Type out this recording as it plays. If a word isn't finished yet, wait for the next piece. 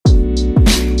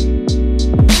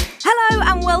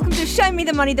Me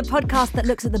the Money, the podcast that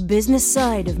looks at the business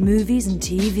side of movies and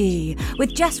TV.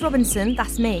 With Jess Robinson,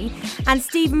 that's me, and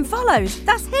Stephen Follows,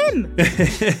 that's him.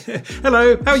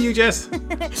 Hello, how are you, Jess?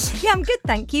 Yeah, I'm good,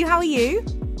 thank you. How are you?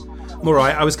 I'm all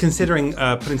right. I was considering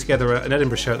putting together an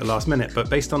Edinburgh show at the last minute, but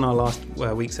based on our last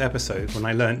week's episode, when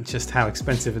I learned just how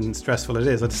expensive and stressful it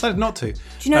is, I decided not to. Do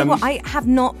you know what? I have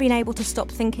not been able to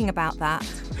stop thinking about that.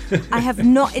 I have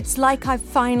not. It's like I've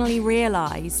finally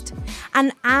realised.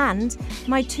 And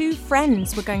my two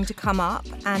friends were going to come up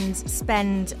and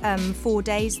spend 4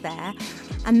 days there,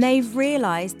 and they've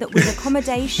realised that with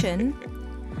accommodation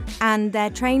and their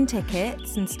train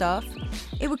tickets and stuff,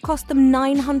 it would cost them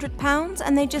 £900,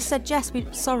 and they just said, "Jess,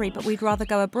 sorry, but we'd rather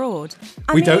go abroad."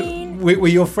 We're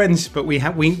your friends, but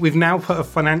we've now put a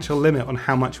financial limit on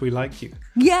how much we like you.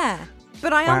 Yeah,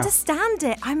 but I understand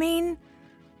it. I mean,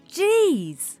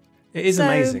 geez. It is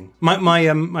amazing.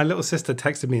 My little sister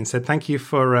texted me and said, "Thank you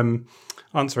for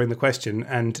answering the question.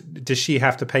 And does she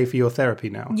have to pay for your therapy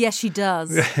now?" Yes, she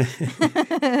does.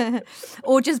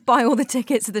 Or just buy all the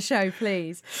tickets to the show,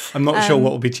 please. I'm not sure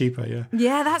what will be cheaper, yeah.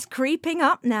 Yeah, that's creeping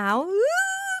up now. Ooh,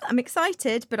 I'm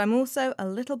excited, but I'm also a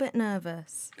little bit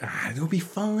nervous. You'll be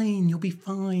fine. You'll be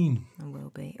fine. I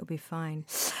will be. It'll be fine.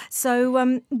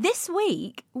 So this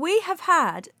week, we have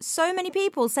had so many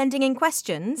people sending in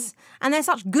questions, and they're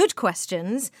such good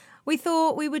questions, we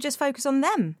thought we would just focus on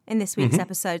them in this week's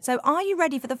episode. So are you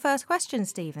ready for the first question,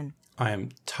 Stephen? I am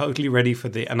totally ready for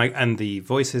and the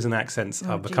voices and accents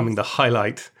are becoming the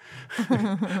highlight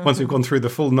once we've gone through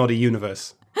the full Noddy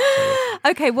universe.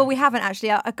 Okay, well, we haven't actually.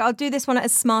 I'll do this one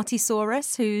as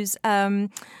Smarty-saurus, who's...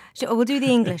 we'll do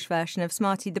the English version of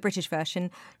Smarty, the British version.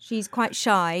 She's quite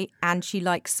shy and she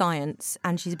likes science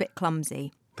and she's a bit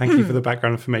clumsy. Thank you for the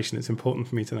background information. It's important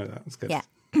for me to know that. That's good. Yeah.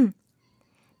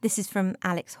 This is from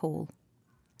Alex Hall.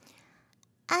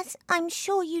 As I'm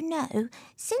sure you know,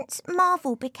 since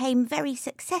Marvel became very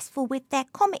successful with their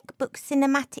comic book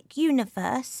cinematic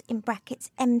universe, in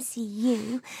brackets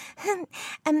MCU,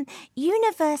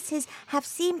 universes have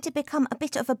seemed to become a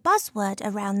bit of a buzzword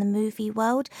around the movie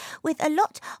world, with a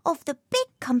lot of the big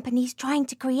companies trying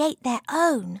to create their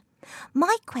own.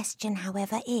 My question,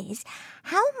 however, is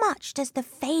how much does the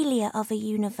failure of a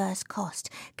universe cost,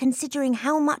 considering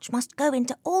how much must go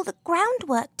into all the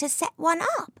groundwork to set one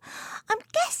up? I'm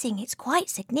guessing it's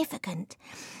quite significant.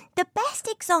 The best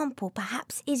example,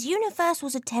 perhaps, is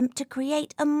Universal's attempt to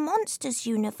create a monsters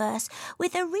universe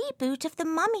with a reboot of the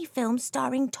Mummy film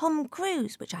starring Tom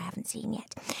Cruise, which I haven't seen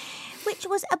yet, which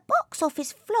was a box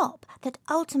office flop that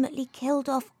ultimately killed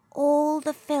off all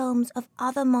the films of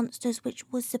other monsters which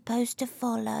was supposed to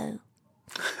follow.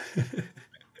 Did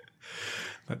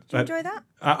you enjoy that?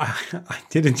 I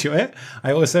did enjoy it.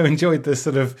 I also enjoyed the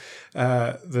sort of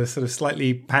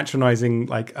slightly patronising,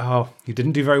 like, "Oh, you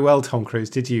didn't do very well, Tom Cruise,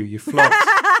 did you? You flopped.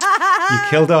 You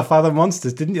killed off other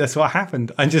monsters, didn't you? That's what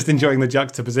happened." I'm just enjoying the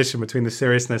juxtaposition between the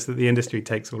seriousness that the industry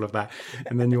takes all of that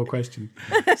and then your question.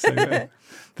 So,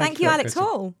 thank you, Alex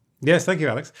Hall. Yes, thank you,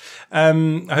 Alex. I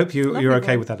hope you're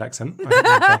okay with that accent.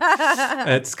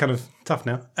 It's kind of tough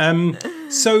now.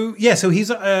 So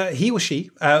he or she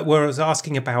was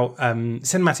asking about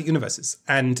cinematic universes.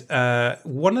 And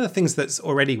one of the things that's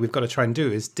already we've got to try and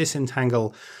do is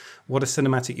disentangle what a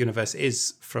cinematic universe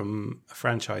is from a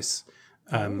franchise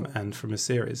and from a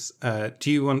series.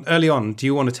 Do you want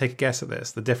to take a guess at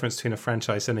this, the difference between a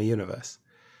franchise and a universe?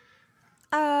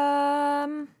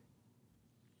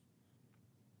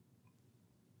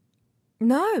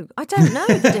 No, I don't know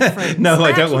the difference. No,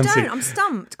 I don't want to. I'm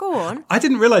stumped. Go on. I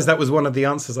didn't realise that was one of the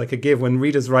answers I could give when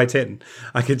readers write in.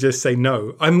 I could just say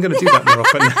no. I'm going to do that more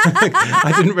often.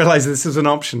 I didn't realise this was an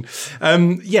option.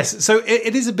 Yes, so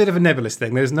it is a bit of a nebulous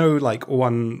thing. There's no like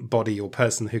one body or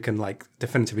person who can like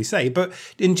definitively say. But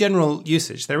in general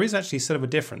usage, there is actually sort of a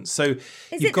difference. So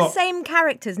is it the same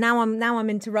characters? Now I'm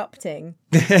interrupting.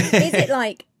 Is it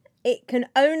like it can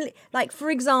only like,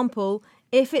 for example,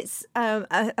 if it's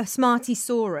a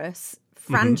Smarty-saurus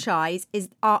franchise,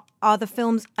 are the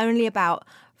films only about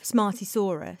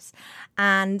Smarty-saurus?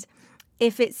 And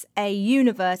if it's a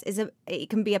universe, it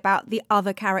can be about the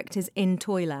other characters in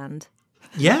Toyland.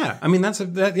 Yeah, I mean that's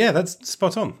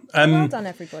spot on. Well done,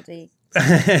 everybody.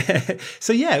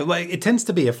 So yeah, like it tends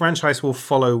to be a franchise will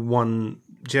follow one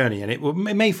journey, and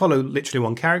it may follow literally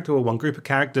one character or one group of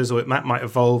characters, or it might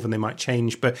evolve and they might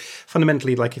change. But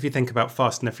fundamentally, like if you think about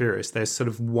Fast and the Furious, there's sort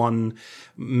of one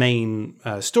main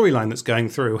storyline that's going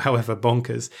through, however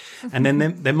bonkers, and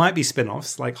then there might be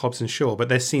spin-offs like Hobbs and Shaw, but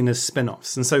they're seen as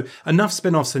spin-offs. And so enough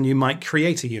spin-offs and you might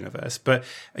create a universe, but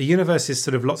a universe is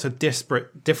sort of lots of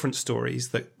disparate, different stories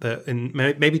that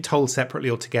maybe told separately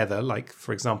or together. Like,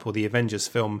 for example, the Avengers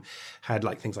film had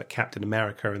like things like Captain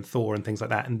America and Thor and things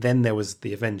like that, and then there was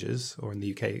the Avengers, or in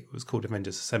the UK it was called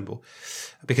Avengers Assemble,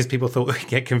 because people thought we'd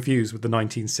get confused with the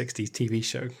 1960s TV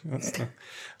show. That's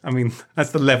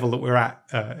the level that we're at,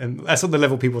 and that's not the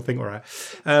level people think we're at.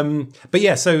 But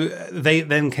yeah, so they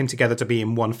then came together to be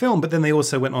in one film, but then they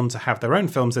also went on to have their own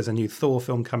films. There's a new Thor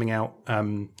film coming out,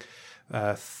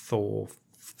 Thor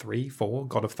 4,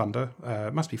 God of Thunder.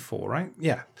 It must be 4, right?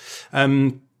 Yeah.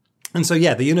 And so,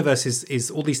 yeah, the universe is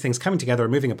all these things coming together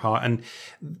and moving apart. And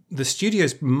the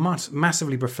studios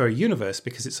massively prefer universe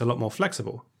because it's a lot more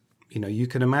flexible. You know, you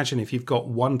can imagine if you've got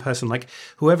one person, like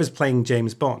whoever's playing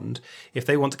James Bond, if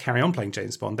they want to carry on playing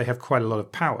James Bond, they have quite a lot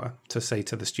of power to say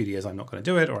to the studios, I'm not going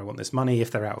to do it, or I want this money, if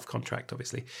they're out of contract,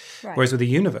 obviously. Right. Whereas with the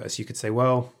universe, you could say,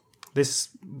 well, this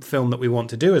film that we want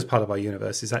to do as part of our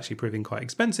universe is actually proving quite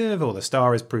expensive, or the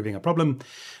star is proving a problem.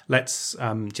 Let's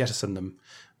jettison them.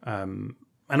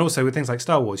 And also with things like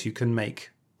Star Wars, you can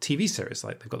make TV series,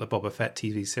 like they've got the Boba Fett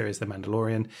TV series, The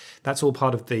Mandalorian. That's all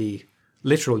part of the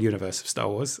literal universe of Star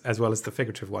Wars, as well as the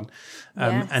figurative one.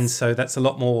 Yes. And so that's a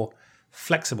lot more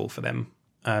flexible for them.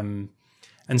 And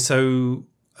so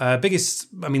if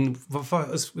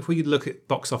we look at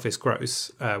box office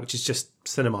gross, which is just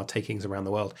cinema takings around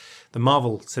the world, the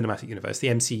Marvel Cinematic Universe, the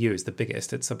MCU, is the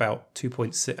biggest. It's about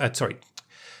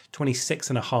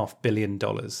 $26.5 billion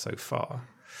so far.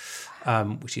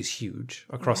 Which is huge,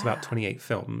 across about 28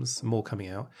 films, more coming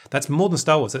out. That's more than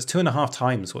Star Wars. That's 2.5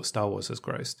 times what Star Wars has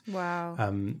grossed. Wow.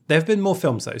 There have been more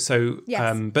films, though. So,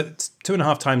 yes. But it's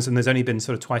 2.5 times, and there's only been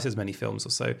sort of twice as many films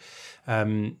or so.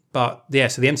 But yeah,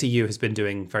 so the MCU has been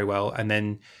doing very well. And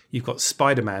then you've got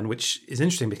Spider-Man, which is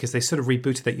interesting because they sort of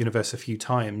rebooted that universe a few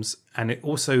times. And it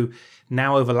also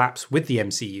now overlaps with the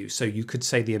MCU. So you could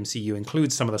say the MCU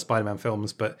includes some of the Spider-Man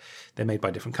films, but they're made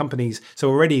by different companies. So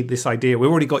already this idea,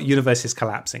 we've already got universes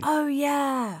collapsing. Oh,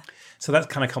 yeah. So that's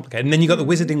kind of complicated. And then you've got the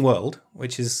Wizarding World,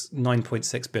 which is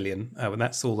 9.6 billion. And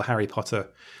that's all the Harry Potter.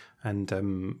 And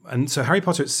so Harry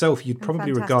Potter itself, you'd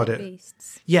probably regard it...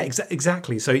 Beasts. Yeah,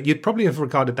 exactly. So you'd probably have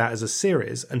regarded that as a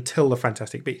series until the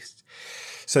Fantastic Beasts.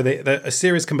 So a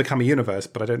series can become a universe,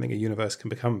 but I don't think a universe can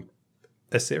become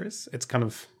a series. It's kind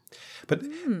of... But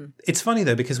it's funny,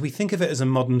 though, because we think of it as a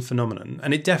modern phenomenon,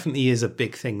 and it definitely is a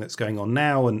big thing that's going on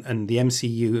now, and the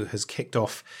MCU has kicked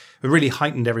off, really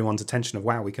heightened everyone's attention of,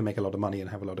 wow, we can make a lot of money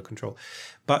and have a lot of control.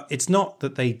 But it's not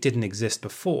that they didn't exist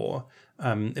before.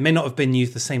 It may not have been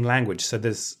used the same language. So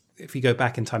if you go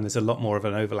back in time, there's a lot more of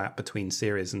an overlap between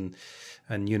series and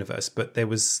universe. But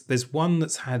there's one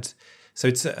that's had... So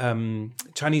it's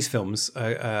Chinese films,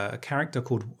 a character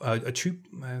called, it's a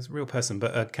real person,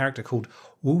 but a character called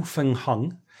Wu Feng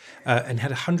Hung, and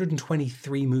had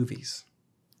 123 movies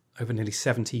over nearly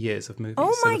 70 years of movies.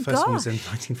 Oh my So the first one was in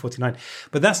 1949.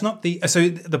 But that's not so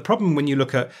the problem when you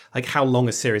look at like how long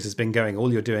a series has been going,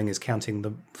 all you're doing is counting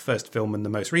the first film and the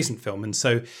most recent film. And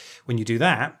so when you do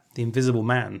that, The Invisible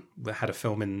Man had a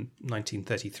film in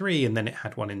 1933, and then it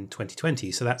had one in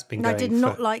 2020. So that's been going I did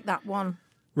not like that one.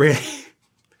 Really?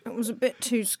 It was a bit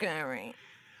too scary.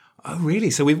 Oh, really?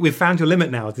 So we've found your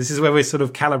limit now. This is where we're sort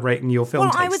of calibrating your film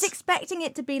tastes. I was expecting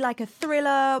it to be like a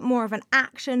thriller, more of an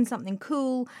action, something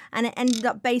cool, and it ended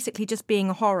up basically just being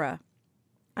a horror.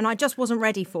 And I just wasn't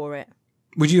ready for it.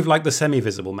 Would you have liked The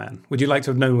Semi-Visible Man? Would you like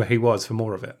to have known where he was for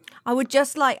more of it? I would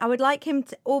like him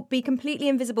to be completely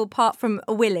invisible apart from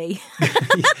a willy.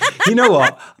 You know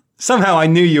what? Somehow I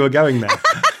knew you were going there.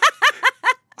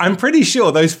 I'm pretty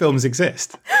sure those films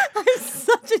exist. I'm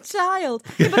such a child.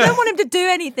 Yeah, but I don't want him to do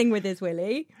anything with his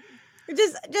willy.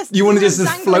 Just you want to just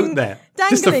float there.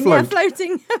 Dangling, yeah,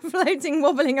 floating,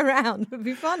 wobbling around would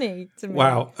be funny to me.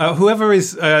 Wow. Whoever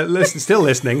is still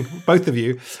listening, both of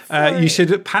you, you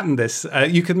should patent this.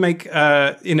 You could make,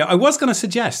 I was going to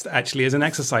suggest, actually, as an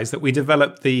exercise, that we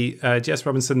develop the Jess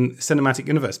Robinson Cinematic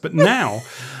Universe. But now,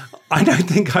 I don't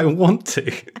think I want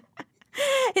to.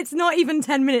 It's not even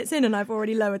 10 minutes in and I've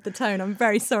already lowered the tone. I'm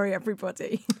very sorry,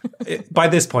 everybody. By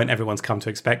this point, everyone's come to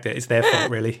expect it. It's their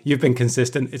fault, really. You've been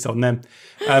consistent. It's on them.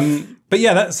 But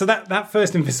yeah, that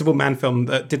first Invisible Man film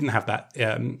that didn't have that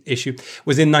issue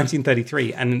was in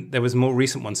 1933, and there was a more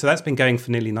recent one. So that's been going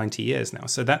for nearly 90 years now.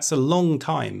 So that's a long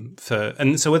time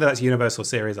and so whether that's Universal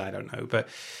series, I don't know.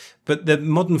 But the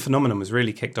modern phenomenon was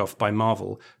really kicked off by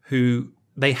Marvel, who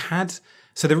they had.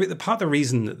 So the part of the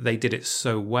reason that they did it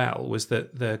so well was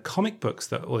that the comic books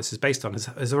that all this is based on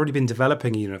has already been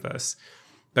developing a universe.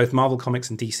 Both Marvel Comics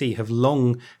and DC have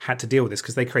long had to deal with this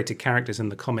because they created characters in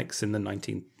the comics in the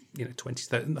 1920s,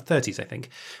 30s, I think,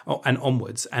 and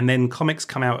onwards. And then comics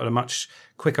come out at a much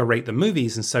quicker rate than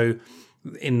movies. And so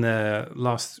in the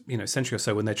last century or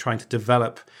so, when they're trying to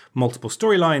develop multiple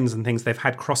storylines and things, they've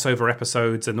had crossover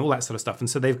episodes and all that sort of stuff. And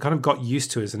so they've kind of got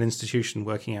used to, as an institution,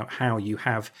 working out how you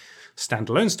have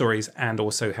standalone stories and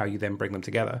also how you then bring them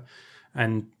together.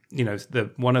 And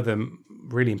one of the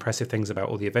really impressive things about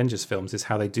all the Avengers films is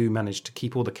how they do manage to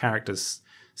keep all the characters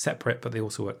separate, but they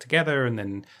also work together, and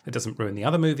then it doesn't ruin the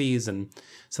other movies, and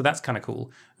so that's kind of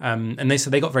cool. And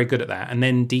they got very good at that. And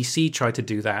then DC tried to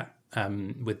do that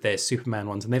with their Superman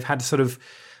ones, and they've had sort of,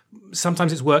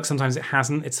 sometimes it's worked, sometimes it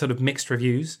hasn't. It's sort of mixed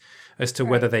reviews as to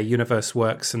whether their universe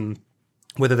works and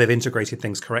whether they've integrated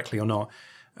things correctly or not.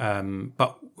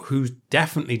 But who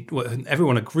definitely,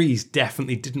 everyone agrees,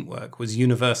 definitely didn't work was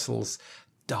Universal's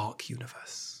Dark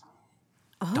Universe.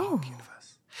 Oh. Dark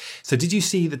Universe. So did you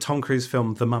see the Tom Cruise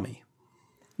film The Mummy?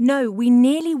 No, we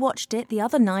nearly watched it the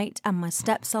other night and my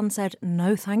stepson said,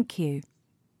 no, thank you.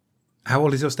 How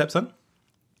old is your stepson?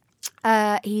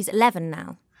 He's 11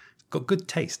 now. Got good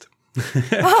taste.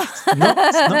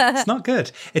 It's not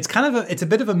good. It's kind of it's a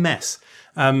bit of a mess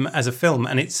as a film,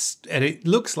 and it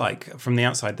looks like from the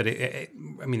outside that it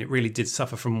really did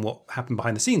suffer from what happened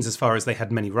behind the scenes, as far as they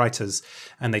had many writers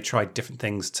and they tried different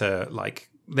things to like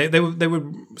they were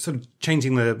sort of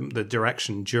changing the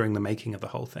direction during the making of the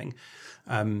whole thing.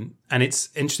 And it's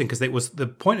interesting because the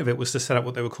point of it was to set up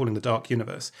what they were calling the Dark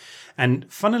Universe.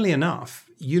 And funnily enough,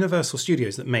 Universal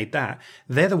Studios that made that,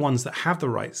 they're the ones that have the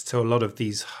rights to a lot of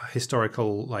these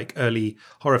historical, like early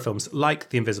horror films, like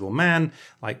The Invisible Man,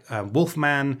 like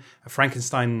Wolfman,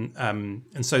 Frankenstein.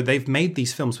 And so they've made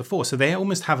these films before. So they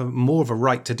almost have more of a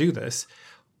right to do this,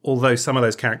 although some of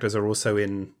those characters are also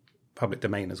in public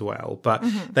domain as well. But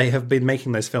they have been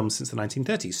making those films since the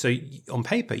 1930s. So on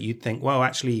paper, you'd think, well,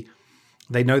 actually,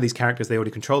 they know these characters, they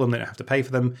already control them, they don't have to pay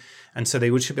for them, and so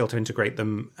they should be able to integrate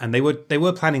them. And they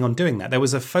were planning on doing that. There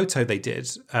was a photo they did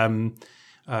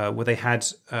where they had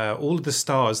all of the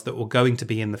stars that were going to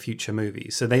be in the future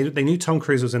movies. So they knew Tom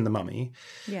Cruise was in The Mummy,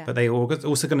 but they were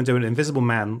also going to do an Invisible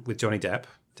Man with Johnny Depp.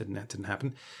 Didn't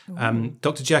happen.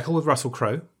 Dr. Jekyll with Russell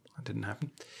Crowe. That didn't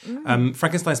happen.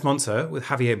 Frankenstein's Monster with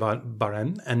Javier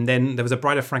Bardem, and then there was a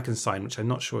Bride of Frankenstein, which I'm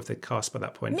not sure if they'd cast by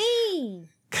that point. Me!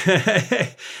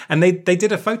 And they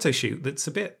did a photo shoot that's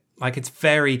a bit like, it's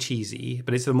very cheesy,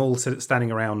 but it's them all standing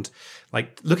around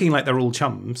like looking like they're all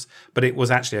chums, but it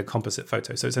was actually a composite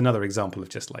photo. So it's another example of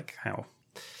just like how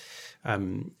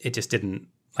it just didn't,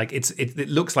 like it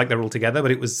looks like they're all together,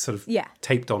 but it was sort of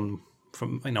taped on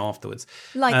from afterwards.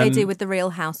 Like they do with the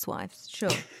Real Housewives,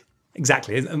 sure.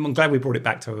 Exactly. I'm glad we brought it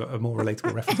back to a more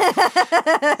relatable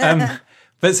reference.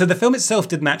 But so the film itself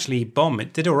didn't actually bomb.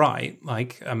 It did all right.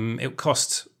 Like it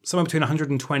cost somewhere between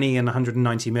 120 and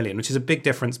 190 million, which is a big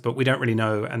difference, but we don't really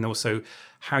know. And also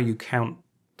how you count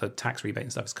the tax rebate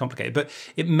and stuff is complicated. But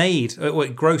it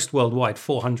grossed worldwide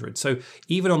 400. So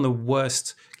even on the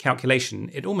worst calculation,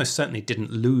 it almost certainly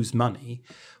didn't lose money.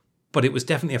 But it was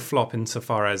definitely a flop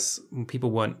insofar as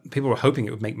people were hoping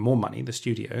it would make more money, the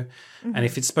studio. And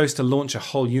if it's supposed to launch a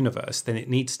whole universe, then it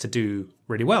needs to do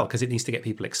really well because it needs to get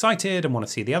people excited and want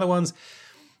to see the other ones.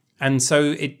 And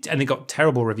so it got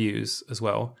terrible reviews as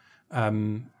well.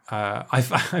 I've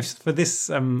for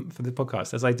the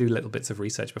podcast, as I do little bits of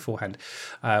research beforehand,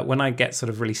 when I get sort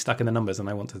of really stuck in the numbers and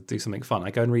I want to do something fun,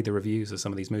 I go and read the reviews of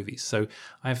some of these movies. So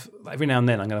every now and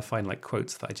then I'm going to find like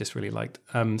quotes that I just really liked.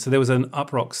 So there was an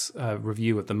Uproxx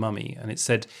review of The Mummy, and it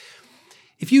said,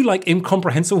 "If you like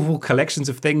incomprehensible collections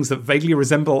of things that vaguely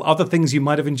resemble other things you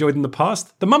might have enjoyed in the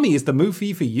past, The Mummy is the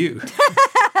movie for you."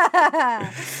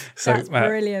 So, that's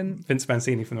brilliant. Vince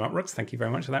Mancini from the Uproxx, thank you very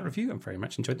much for that review. I very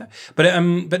much enjoyed that.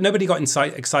 But nobody got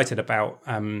excited about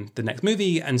the next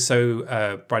movie, and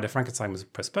so Bride of Frankenstein was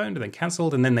postponed and then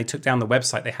cancelled, and then they took down the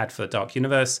website they had for the Dark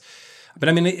Universe. But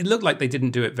I mean, it looked like they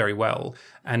didn't do it very well.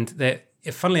 And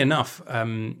funnily enough,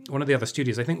 one of the other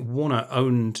studios, I think Warner,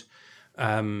 owned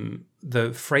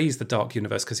the phrase "the Dark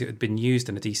Universe" because it had been used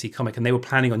in a DC comic, and they were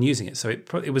planning on using it. So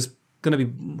it was going to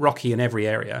be rocky in every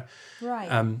area. Right.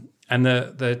 And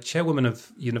the chairwoman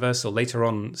of Universal later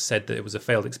on said that it was a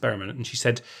failed experiment. And she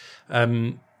said,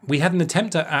 "We had an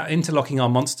attempt at interlocking our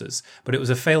monsters, but it was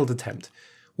a failed attempt.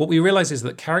 What we realized is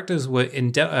that characters were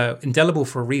indelible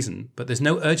for a reason, but there's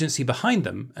no urgency behind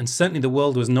them. And certainly the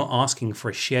world was not asking for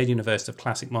a shared universe of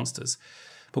classic monsters.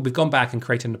 But we've gone back and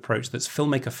created an approach that's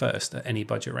filmmaker first at any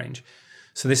budget range."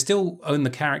 So they still own the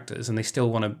characters and they still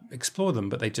want to explore them,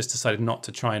 but they just decided not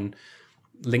to try and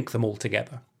link them all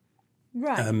together.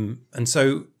 Right. And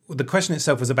so the question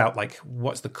itself was about like,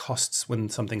 what's the costs when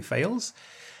something fails?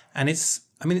 And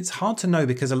it's hard to know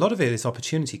because a lot of it is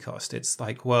opportunity cost. It's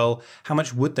like, well, how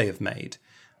much would they have made?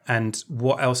 And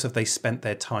what else have they spent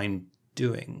their time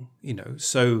doing?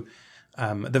 So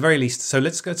at the very least, so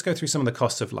let's go through some of the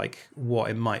costs of like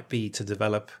what it might be to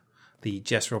develop the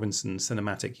Jess Robinson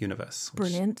cinematic universe.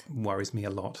 Brilliant. Worries me a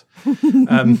lot.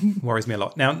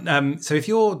 Now, so if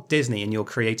you're Disney and you're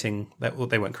creating, well,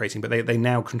 they weren't creating, but they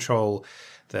now control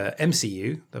the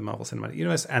MCU, the Marvel Cinematic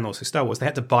Universe, and also Star Wars. They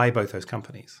had to buy both those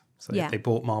companies. So they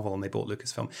bought Marvel and they bought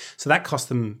Lucasfilm. So that cost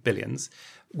them billions.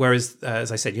 Whereas,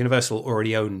 as I said, Universal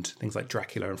already owned things like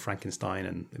Dracula and Frankenstein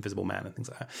and Invisible Man and things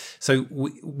like that. So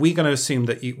we're going to assume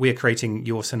that we're creating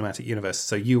your cinematic universe,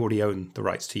 so you already own the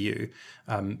rights to you.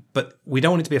 But we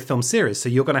don't want it to be a film series, so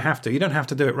you don't have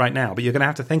to do it right now, but you're going to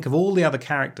have to think of all the other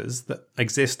characters that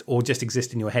exist or just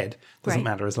exist in your head. Doesn't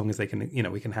matter as long as they can,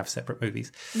 we can have separate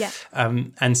movies. Yeah.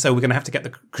 And so we're going to have to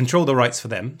control the rights for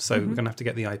them. So we're going to have to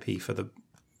get the IP for the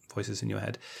voices in your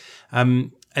head.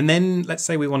 And then let's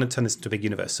say we want to turn this into a big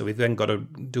universe. So we've then got to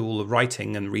do all the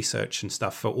writing and research and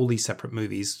stuff for all these separate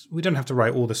movies. We don't have to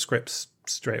write all the scripts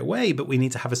straight away, but we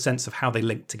need to have a sense of how they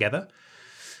link together.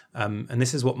 And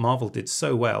this is what Marvel did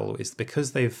so well, is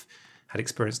because they've had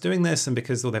experience doing this and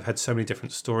because they've had so many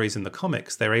different stories in the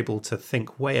comics, they're able to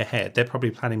think way ahead. They're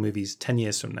probably planning movies 10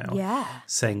 years from now,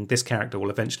 saying this character will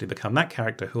eventually become that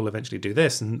character who will eventually do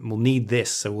this and we'll need this,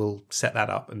 so we'll set that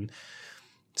up. And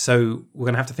so we're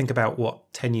going to have to think about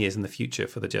what 10 years in the future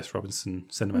for the Jess Robinson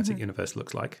cinematic universe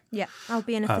looks like. Yeah, I'll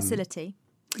be in a facility.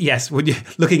 Yes,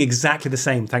 looking exactly the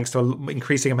same thanks to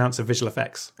increasing amounts of visual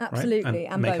effects. Absolutely,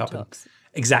 right? and makeup Botox.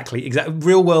 Exactly.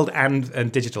 Real world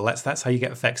and digital. That's how you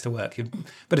get effects to work. Bit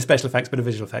of special effects, bit of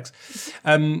visual effects.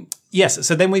 Yes,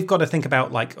 so then we've got to think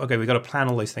about like, okay, we've got to plan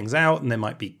all those things out, and there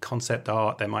might be concept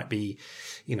art, there might be,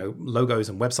 logos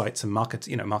and websites and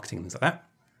marketing and things like that.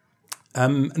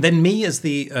 And then me as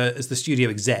the studio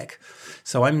exec,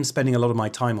 so I'm spending a lot of my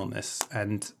time on this.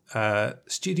 And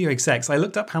studio execs, I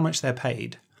looked up how much they're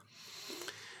paid,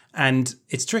 and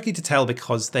it's tricky to tell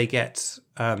because they get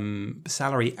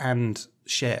salary and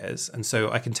shares, and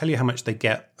so I can tell you how much they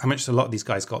get, how much a lot of these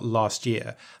guys got last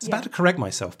year. I was about to correct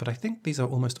myself, but I think these are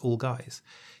almost all guys.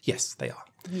 Yes, they are.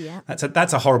 Yeah,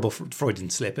 that's a horrible Freudian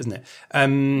slip, isn't it?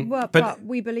 But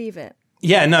we believe it.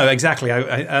 Yeah, no, exactly.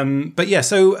 But yeah,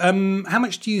 so how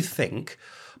much do you think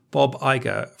Bob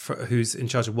Iger, who's in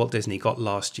charge of Walt Disney, got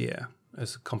last year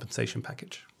as a compensation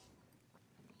package?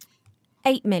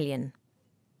 8 million.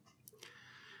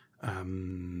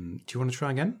 Do you want to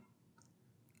try again?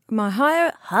 My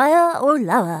higher or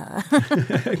lower?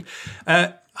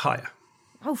 Higher.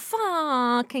 Oh,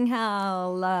 fucking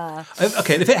hell.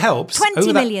 Okay, if it helps.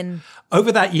 20 million.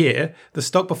 Over that year, the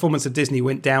stock performance of Disney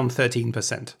went down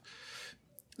 13%.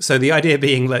 So the idea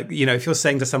being, like, if you're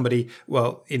saying to somebody,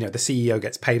 well, the CEO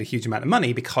gets paid a huge amount of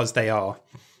money because they are,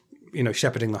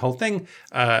 shepherding the whole thing,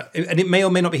 and it may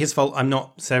or may not be his fault. I'm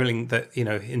not saying that,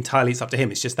 entirely it's up to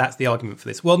him. It's just that's the argument for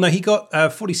this. Well, no, he got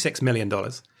 $46 million.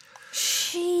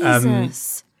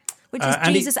 Jesus. Which is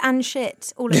Jesus and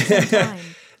shit all at the same time.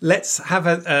 Let's have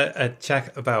a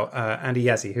check about Andy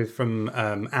Yazzie, who's from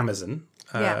Amazon.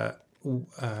 What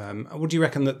do you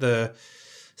reckon that the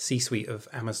C-suite of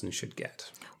Amazon should get?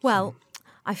 Well,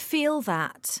 I feel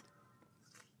that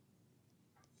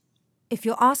if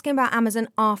you're asking about Amazon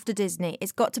after Disney,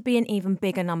 it's got to be an even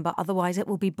bigger number. Otherwise, it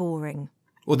will be boring.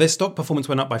 Well, their stock performance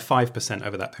went up by 5%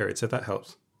 over that period, so if that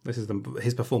helps. This is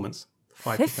his performance.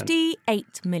 5%.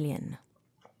 58 million.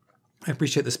 I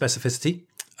appreciate the specificity.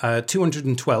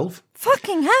 212.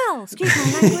 Fucking hell! Excuse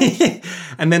my language.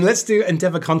 And then let's do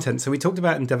Endeavour Content. So we talked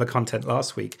about Endeavour Content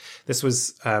last week. This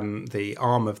was the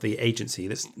arm of the agency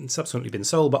that's subsequently been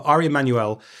sold. But Ari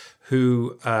Emanuel,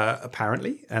 who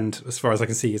apparently, and as far as I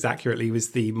can see is accurately, was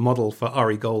the model for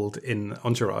Ari Gold in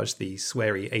Entourage, the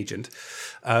sweary agent.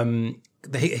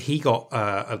 He got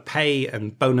a pay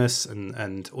and bonus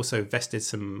and also vested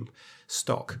some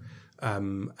stock.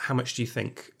 How much do you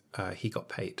think he got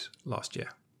paid last year?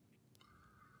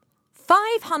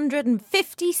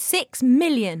 556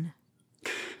 million.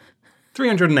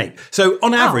 308. So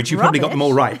on average, you probably got them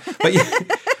all right. But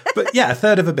yeah, a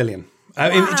third of $1 billion.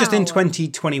 Just in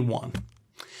 2021.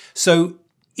 So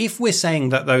if we're saying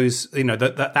that those,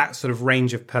 that sort of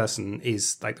range of person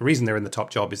is like the reason they're in the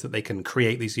top job is that they can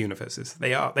create these universes.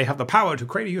 They have the power to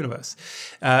create a universe.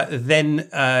 Then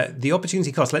the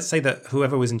opportunity cost. Let's say that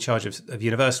whoever was in charge of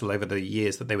Universal over the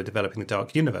years that they were developing the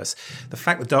Dark Universe, the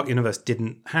fact that Dark Universe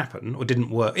didn't happen or didn't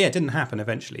work. Yeah, it didn't happen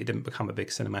eventually. It didn't become a big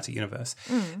cinematic universe.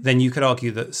 Then you could argue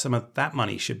that some of that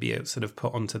money should be sort of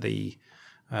put onto the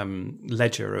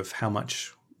ledger of how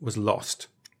much was lost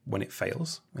when it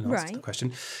fails, in answer to the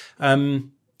question.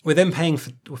 We're then paying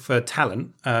for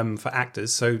talent, for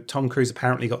actors. So Tom Cruise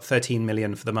apparently got 13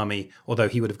 million for The Mummy, although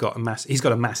he would have got he's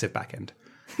got a massive back end.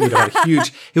 He would have had a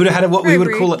huge, he would have had what we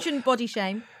would call it. Shouldn't body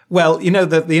shame. Well,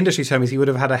 the industry term is he would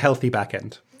have had a healthy back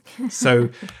end. So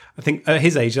I think at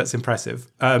his age, that's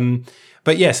impressive.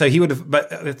 But yeah, so he would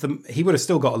have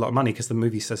still got a lot of money because the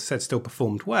movie said still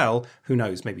performed well. Who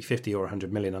knows, maybe 50 or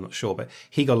 100 million, I'm not sure. But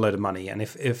he got a load of money. And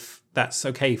if that's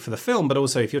okay for the film, but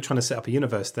also if you're trying to set up a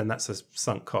universe, then that's a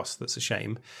sunk cost. That's a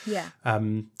shame. Yeah.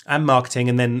 And marketing.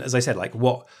 And then, as I said, like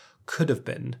what could have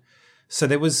been. So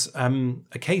there was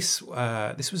a case,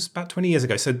 this was about 20 years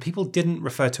ago. So people didn't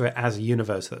refer to it as a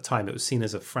universe at the time. It was seen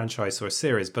as a franchise or a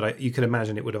series, but you could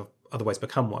imagine it would have otherwise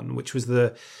become one, which was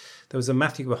there was a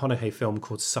Matthew McConaughey film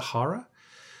called Sahara.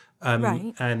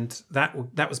 Right. And that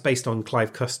was based on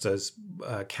Clive Custer's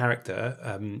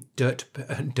character,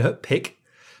 Dirk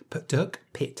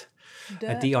Pitt.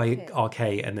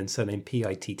 D-I-R-K and then surname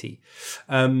P-I-T-T.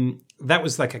 That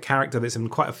was like a character that's in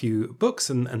quite a few books,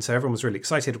 and so everyone was really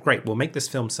excited. Great, we'll make this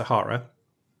film Sahara,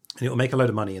 and it will make a load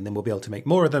of money, and then we'll be able to make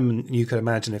more of them. And you could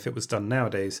imagine if it was done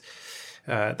nowadays,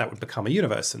 that would become a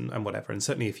universe and whatever. And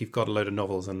certainly if you've got a load of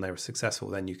novels and they're successful,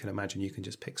 then you can imagine you can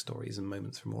just pick stories and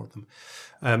moments from all of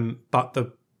them. But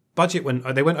the budget,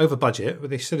 they went over budget,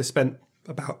 they should have spent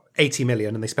about 80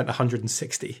 million and they spent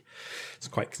 160. It's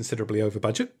quite considerably over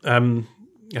budget. I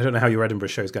don't know how your Edinburgh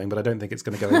show is going, but I don't think it's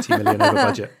going to go 80 million over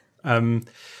budget.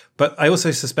 But I also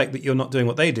suspect that you're not doing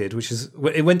what they did, which is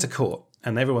it went to court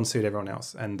and everyone sued everyone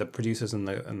else. And the producers and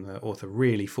the author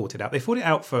really fought it out. They fought it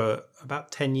out for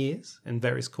about 10 years in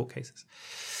various court cases.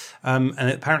 And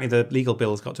apparently the legal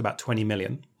bills got to about 20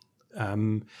 million.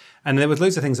 And there was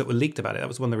loads of things that were leaked about it. That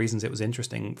was one of the reasons it was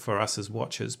interesting for us as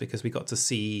watchers, because we got to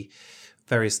see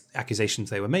various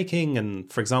accusations they were making.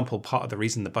 And for example, part of the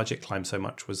reason the budget climbed so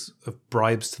much was of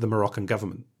bribes to the Moroccan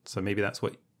government. So maybe that's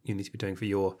what you need to be doing for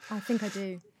your... I think I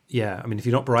do. Yeah. I mean, if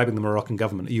you're not bribing the Moroccan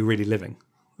government, are you really living?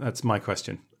 That's my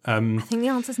question. I think the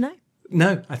answer's no.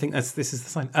 No, I think this is the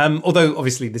sign. Although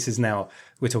obviously this is now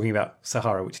we're talking about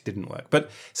Sahara, which didn't work.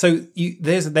 But so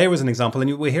there was an example,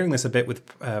 and we're hearing this a bit with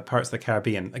Pirates of the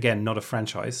Caribbean. Again, not a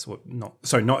franchise,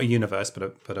 not a universe,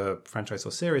 but a franchise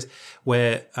or series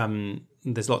where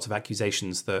there's lots of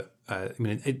accusations that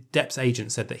Depp's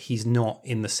agent said that he's not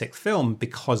in the sixth film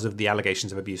because of the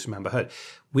allegations of abuse from Amber Heard.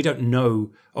 We don't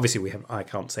know. Obviously, I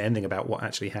can't say anything about what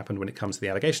actually happened when it comes to the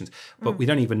allegations, but we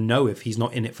don't even know if he's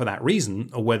not in it for that reason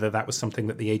or whether that was something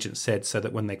that the agent said so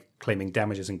that when they're claiming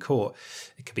damages in court,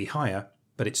 it could be higher.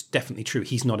 But it's definitely true.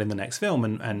 He's not in the next film.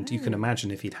 And you can imagine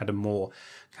if he'd had a more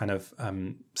kind of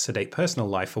sedate personal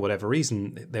life for whatever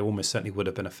reason, there almost certainly would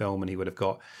have been a film and he would have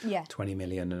got 20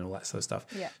 million and all that sort of stuff.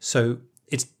 Yeah. So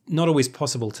it's not always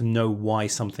possible to know why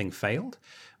something failed,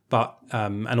 but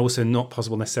and also not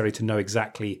possible necessarily to know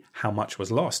exactly how much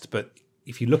was lost. But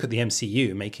if you look at the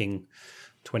MCU making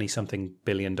 $20-something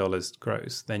billion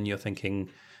gross, then you're thinking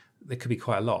there could be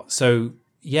quite a lot. So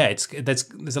yeah,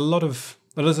 there's a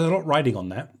lot riding on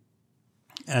that,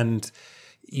 and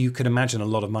you can imagine a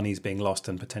lot of money is being lost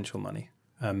and potential money.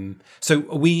 So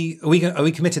are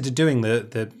we committed to doing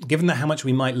the given that how much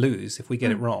we might lose if we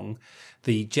get it wrong,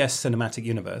 the Jess cinematic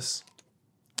universe?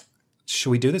 Should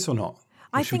we do this or not?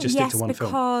 I think yes,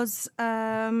 because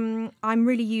I'm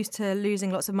really used to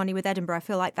losing lots of money with Edinburgh. I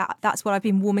feel like that's what I've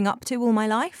been warming up to all my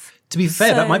life. To be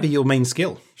fair, that might be your main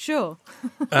skill. Sure.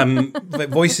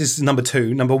 Voice is number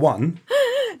 2. Number 1,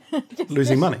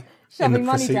 losing money. Shoving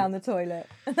money down the toilet.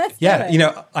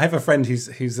 Yeah, I have a friend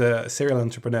who's a serial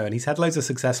entrepreneur, and he's had loads of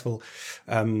successful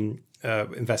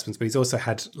investments, but he's also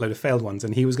had a load of failed ones.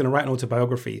 And he was going to write an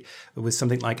autobiography with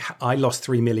something like "I lost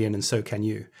 3 million, and so can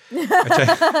you," which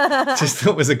I just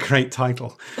thought was a great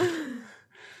title.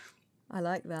 I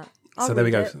like that. So there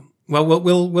we go. Well,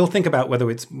 we'll think about whether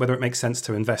it makes sense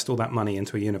to invest all that money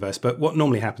into a universe. But what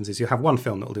normally happens is you have one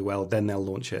film that will do well, then they'll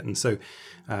launch it. And so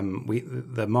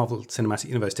the Marvel Cinematic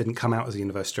Universe didn't come out as a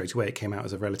universe straight away. It came out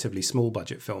as a relatively small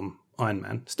budget film, Iron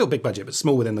Man. Still big budget, but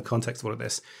small within the context of all of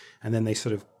this. And then they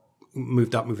sort of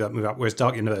moved up. Whereas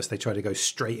Dark Universe, they try to go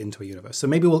straight into a universe. So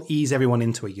maybe we'll ease everyone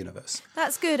into a universe.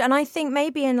 That's good. And I think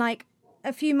maybe in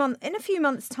a few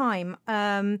months' time,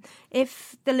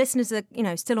 if the listeners are,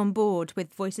 still on board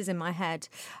with Voices in My Head,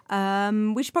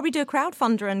 we should probably do a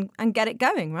crowdfunder and get it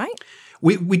going, right?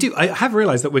 We do. I have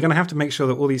realised that we're going to have to make sure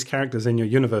that all these characters in your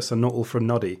universe are not all from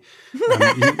Noddy.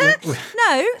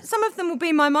 No, some of them will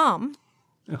be my mum.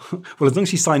 Well, as long as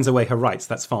she signs away her rights,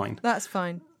 that's fine. That's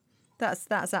fine.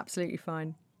 That's absolutely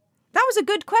fine. That was a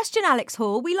good question, Alex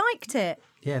Hall. We liked it.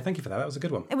 Yeah, thank you for that. That was a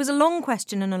good one. It was a long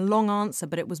question and a long answer,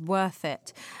 but it was worth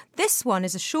it. This one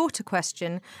is a shorter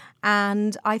question,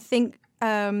 and I think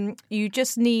you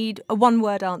just need a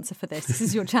one-word answer for this. This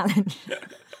is your challenge.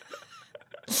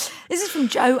 This is from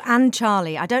Joe and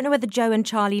Charlie. I don't know whether Joe and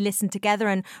Charlie listened together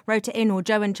and wrote it in, or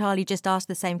Joe and Charlie just asked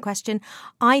the same question.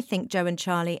 I think Joe and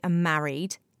Charlie are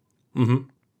married. Mm-hmm.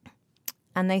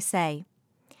 And they say,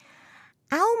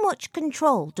 how much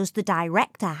control does the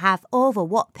director have over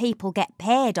what people get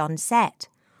paid on set?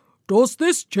 Does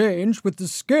this change with the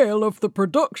scale of the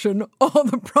production or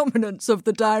the prominence of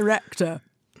the director?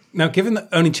 Now, given that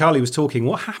only Charlie was talking,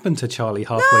 what happened to Charlie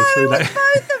halfway through that?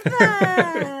 Both of them!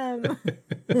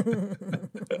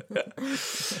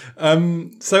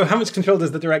 So how much control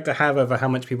does the director have over how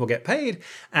much people get paid?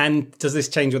 And does this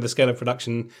change with the scale of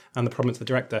production and the prominence of the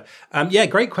director? Yeah,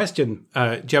 great question,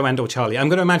 Joe and or Charlie. I'm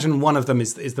going to imagine one of them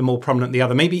is the more prominent than the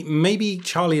other. Maybe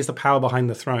Charlie is the power behind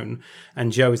the throne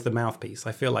and Joe is the mouthpiece.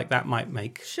 I feel like that might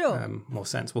make more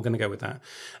sense. We're going to go with that.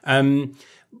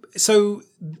 So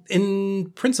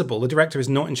in principle, the director is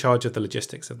not in charge of the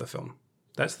logistics of the film.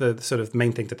 That's the sort of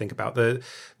main thing to think about. The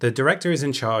director is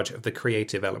in charge of the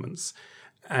creative elements.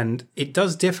 And it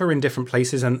does differ in different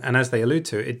places. And as they allude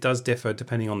to, it does differ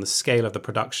depending on the scale of the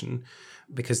production.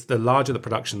 Because the larger the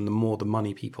production, the more the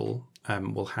money people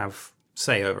will have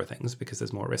say over things, because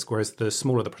there's more risk. Whereas the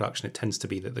smaller the production, it tends to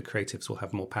be that the creatives will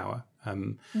have more power.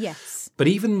 Yes. But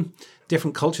even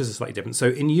different cultures are slightly different. So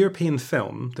in European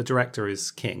film, the director is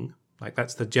king. Like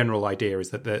that's the general idea,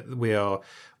 is that we are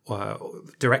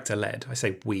director-led. I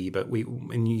say we, but we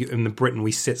in Britain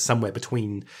we sit somewhere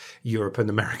between Europe and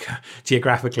America,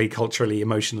 geographically, culturally,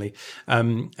 emotionally.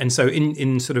 And so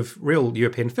in sort of real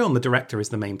European film, the director is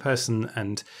the main person,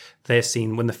 and they're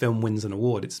seen when the film wins an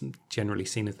award. It's generally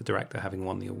seen as the director having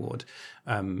won the award.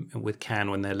 With Cannes,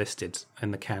 when they're listed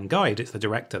in the Cannes Guide, it's the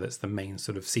director that's the main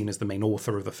sort of seen as the main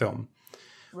author of the film.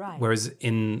 Right. Whereas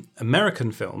in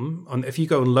American film, if you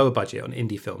go on lower budget on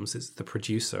indie films, it's the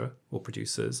producer or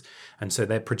producers, and so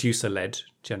they're producer-led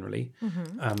generally.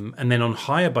 Mm-hmm. And then on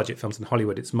higher budget films in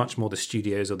Hollywood, it's much more the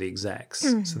studios or the execs.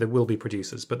 Mm. So there will be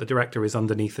producers, but the director is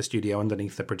underneath the studio,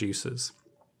 underneath the producers,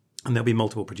 and there'll be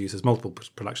multiple producers, multiple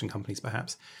production companies,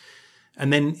 perhaps.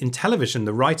 And then in television,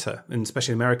 the writer, and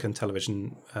especially American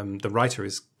television, the writer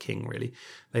is king, really.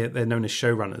 They're known as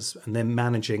showrunners, and they're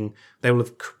managing. They will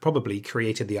have probably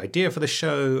created the idea for the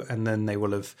show, and then they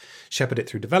will have shepherded it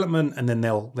through development, and then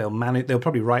they'll manage. They'll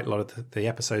probably write a lot of the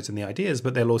episodes and the ideas,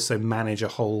 but they'll also manage a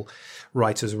whole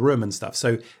writer's room and stuff.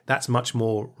 So that's much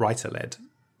more writer-led.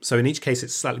 So in each case,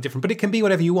 it's slightly different, but it can be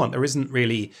whatever you want. There isn't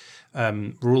really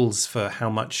rules for how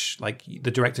much, like,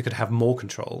 the director could have more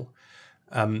control.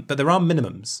 But there are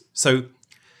minimums. So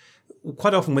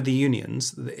quite often with the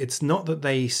unions, it's not that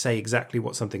they say exactly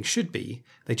what something should be.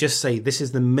 They just say this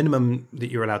is the minimum that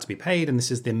you're allowed to be paid, and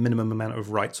this is the minimum amount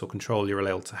of rights or control you're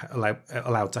allowed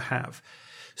to have.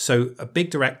 So a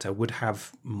big director would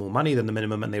have more money than the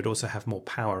minimum, and they would also have more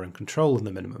power and control than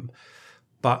the minimum.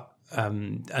 But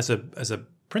as a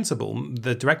principle,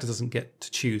 the director doesn't get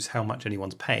to choose how much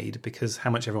anyone's paid, because how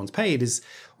much everyone's paid is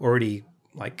already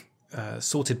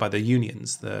sorted by the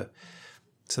unions.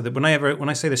 So that when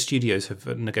I say the studios have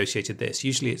negotiated this,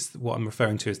 usually it's what I'm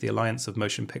referring to as the Alliance of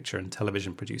Motion Picture and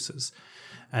Television Producers,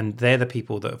 and they're the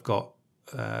people that have got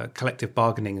collective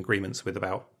bargaining agreements with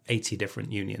about 80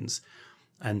 different unions,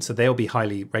 and so they'll be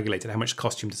highly regulated. How much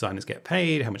costume designers get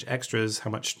paid, how much extras, how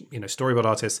much storyboard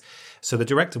artists. So the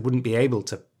director wouldn't be able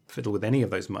to fiddle with any of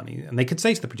those money, and they could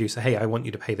say to the producer, "Hey, I want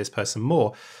you to pay this person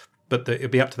more." But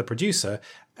it'd be up to the producer,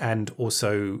 and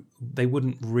also they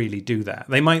wouldn't really do that.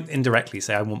 They might indirectly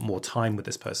say, "I want more time with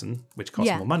this person," which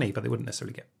costs more money, but they wouldn't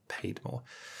necessarily get paid more.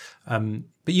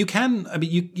 But you can,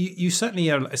 you certainly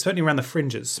around the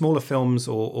fringes, smaller films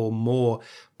or more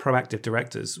proactive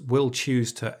directors will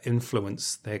choose to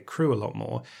influence their crew a lot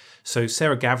more. So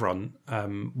Sarah Gavron,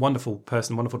 wonderful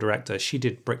person, wonderful director, she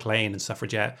did Brick Lane and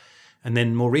Suffragette. And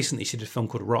then more recently, she did a film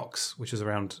called Rocks, which was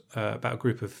around about a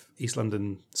group of East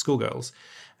London schoolgirls.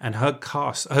 And her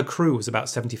crew was about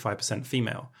 75%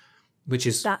 female, which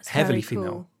is heavily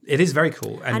female. It is very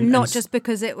cool. And not just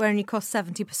because it only cost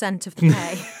 70% of the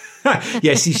pay.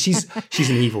 Yeah, she's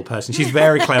an evil person. She's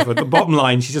very clever. The bottom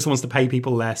line, she just wants to pay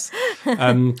people less.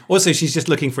 Also, she's just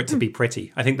looking for it to be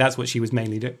pretty. I think that's what she was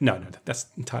mainly doing. No, that's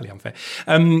entirely unfair.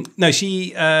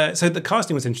 So the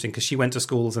casting was interesting because she went to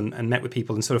schools and met with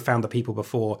people and sort of found the people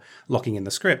before locking in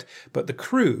the script. But the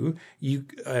crew,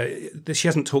 she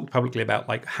hasn't talked publicly about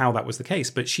like how that was the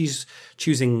case, but she's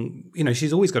choosing,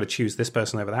 she's always got to choose this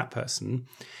person over that person.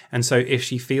 And so if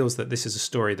she feels that this is a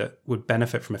story that would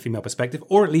benefit from a female perspective,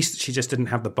 or at least she just didn't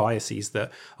have the biases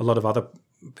that a lot of other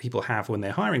people have when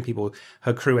they're hiring people,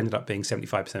 her crew ended up being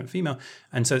 75% female.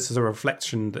 And so it's a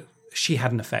reflection that she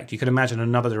had an effect. You could imagine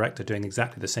another director doing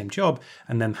exactly the same job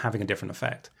and then having a different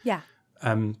effect. Yeah.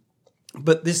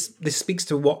 But this speaks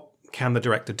to what can the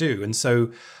director do? And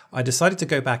so I decided to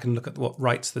go back and look at what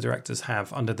rights the directors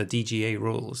have under the DGA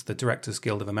rules, the Directors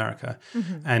Guild of America.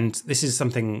 Mm-hmm. And this is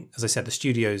something, as I said, the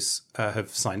studios have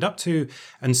signed up to.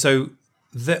 And so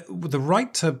the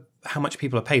right to how much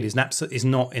people are paid is not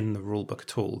in the rule book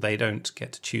at all. They don't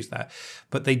get to choose that.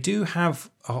 But they do have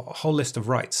a whole list of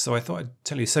rights. So I thought I'd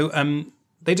tell you. So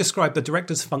they describe the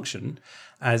director's function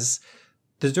as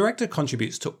the director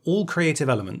contributes to all creative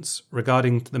elements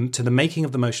regarding to the making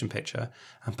of the motion picture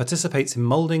and participates in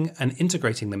molding and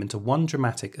integrating them into one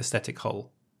dramatic aesthetic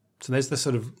whole. So there's the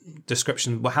sort of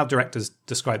description of how directors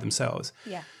describe themselves.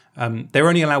 Yeah. They're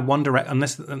only allowed one director,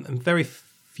 unless very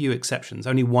few exceptions,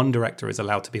 only one director is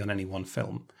allowed to be on any one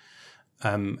film.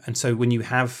 And so when you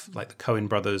have like the Coen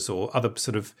brothers or other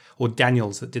or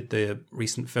Daniels that did the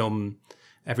recent film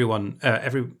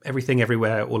Everything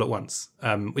Everywhere All at Once,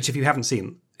 which if you haven't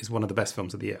seen is one of the best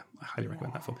films of the year. I highly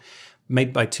recommend that film.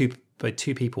 Made by two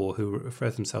people who refer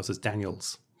to themselves as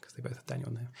Daniels because they both have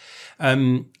Daniel now.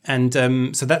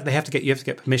 So that you have to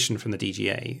get permission from the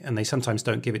DGA, and they sometimes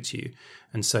don't give it to you.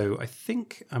 And so I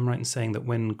think I'm right in saying that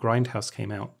when Grindhouse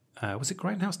came out, was it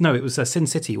Grindhouse? No, it was Sin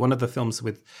City, one of the films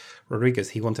with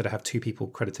Rodriguez. He wanted to have two people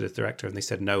credited as director, and they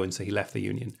said no, and so he left the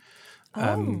union.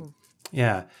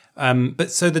 Yeah.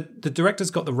 But so the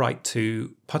director's got the right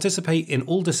to participate in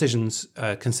all decisions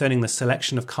concerning the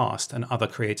selection of cast and other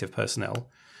creative personnel.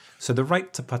 So the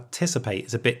right to participate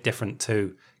is a bit different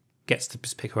to gets to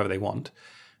pick whoever they want.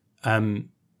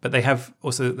 But they have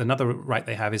also another right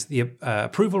they have is the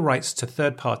approval rights to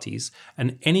third parties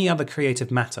and any other creative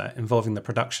matter involving the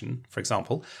production, for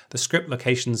example, the script,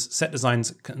 locations, set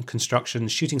designs, construction,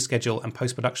 shooting schedule, and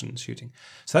post-production shooting.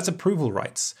 So that's approval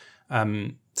rights.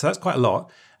 So that's quite a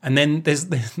lot. And then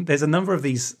there's a number of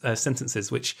these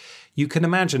sentences which you can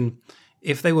imagine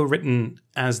if they were written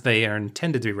as they are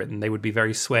intended to be written, they would be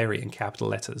very sweary in capital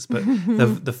letters. But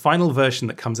the final version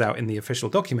that comes out in the official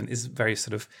document is very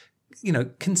sort of,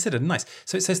 considered nice.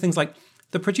 So it says things like,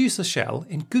 the producer shall,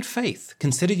 in good faith,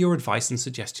 consider your advice and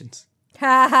suggestions.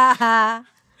 Ha ha ha.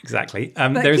 Exactly.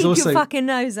 But there is keep also your fucking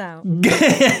nose out. And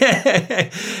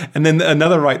then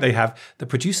another right they have, the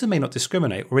producer may not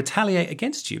discriminate or retaliate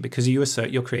against you because you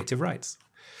assert your creative rights.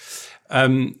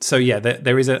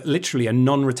 There is literally a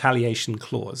non-retaliation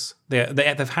clause.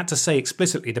 They've had to say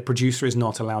explicitly the producer is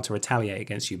not allowed to retaliate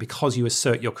against you because you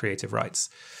assert your creative rights.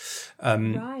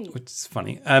 Right. Which is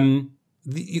funny.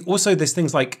 Also, there's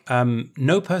things like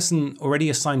no person already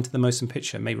assigned to the motion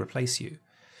picture may replace you.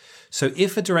 So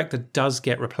if a director does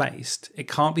get replaced, it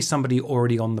can't be somebody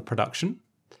already on the production.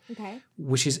 Okay.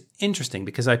 Which is interesting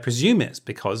because I presume it's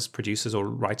because producers or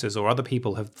writers or other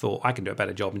people have thought, I can do a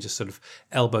better job and just sort of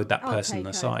elbowed that person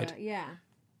aside. Yeah.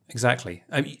 Exactly.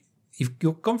 You've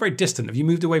gone very distant. Have you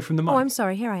moved away from the mic? Oh, I'm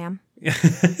sorry. Here I am.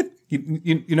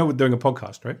 you know we're doing a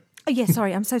podcast, right? Oh, yeah,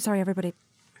 sorry. I'm so sorry, everybody.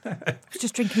 I was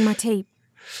just drinking my tea.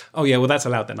 Oh, yeah. Well, that's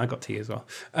allowed then. I got tea as well.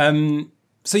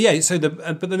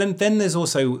 But then there's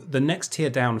also the next tier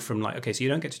down from so you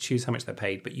don't get to choose how much they're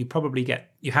paid, but you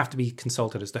have to be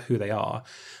consulted as to who they are.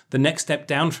 The next step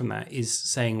down from that is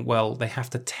saying, well, they have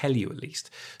to tell you at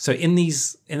least. So in the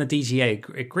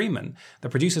DGA agreement, the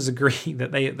producers agree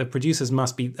that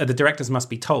the directors must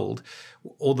be told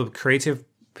all the creative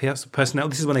personnel.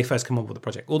 This is when they first come up with the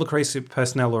project. All the creative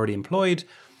personnel already employed.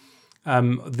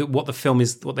 What the film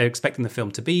is, what they're expecting the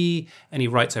film to be, any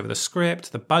rights over the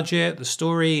script, the budget, the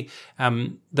story.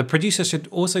 The producer should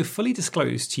also fully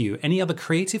disclose to you any other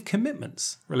creative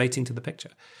commitments relating to the picture.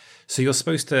 So you're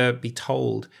supposed to be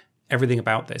told everything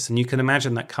about this. And you can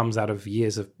imagine that comes out of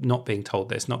years of not being told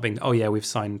this, not being, oh yeah, we've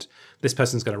signed, this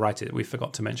person's going to write it. We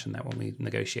forgot to mention that when we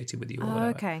negotiated with you or whatever.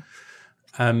 Okay.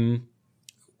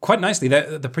 Quite nicely,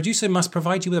 the producer must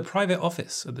provide you with a private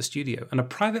office at the studio and a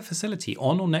private facility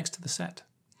on or next to the set.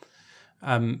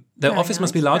 The office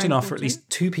must be large enough for at least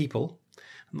two people.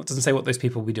 It doesn't say what those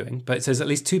people will be doing, but it says at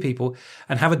least two people,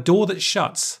 and have a door that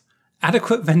shuts,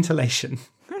 adequate ventilation.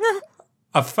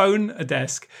 a phone, a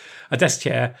desk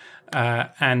chair,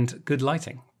 and good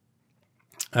lighting.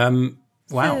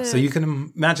 Wow. So you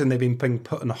can imagine they've been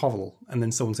put in a hovel, and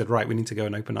then someone said, right, we need to go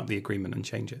and open up the agreement and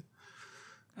change it.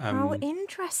 How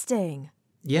interesting.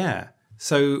 Yeah.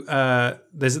 So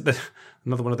there's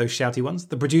another one of those shouty ones.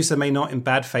 The producer may not, in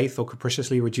bad faith or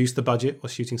capriciously, reduce the budget or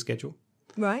shooting schedule.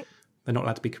 Right. They're not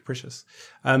allowed to be capricious.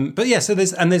 But yeah, so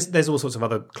there's all sorts of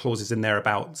other clauses in there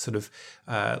about sort of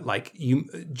like you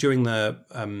during the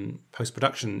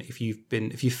post-production, if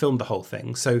you filmed the whole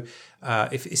thing. So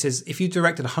if it says if you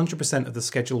directed 100% of the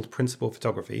scheduled principal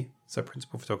photography, so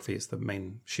principal photography is the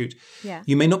main shoot,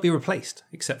 you may not be replaced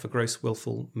except for gross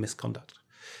willful misconduct.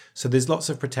 So there's lots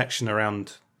of protection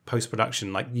around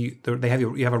post-production. Like you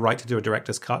have a right to do a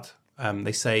director's cut.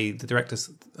 They say the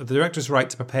director's right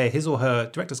to prepare his or her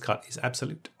director's cut is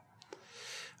absolute,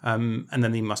 and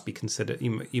then you must be considered.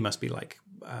 You must be like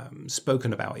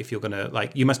spoken about if you're going to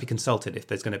like. You must be consulted if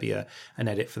there's going to be an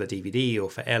edit for the DVD or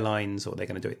for airlines, or they're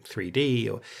going to do it in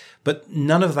 3D. But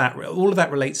none of that. All of that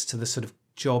relates to the sort of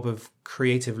job of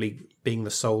creatively being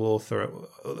the sole author,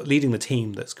 leading the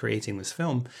team that's creating this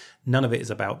film. None of it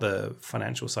is about the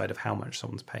financial side of how much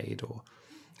someone's paid or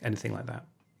anything like that.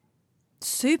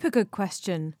 Super good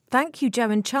question. Thank you, Joe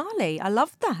and Charlie. I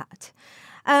love that.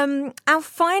 Our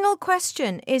final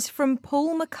question is from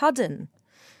Paul McCudden.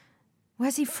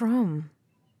 Where's he from?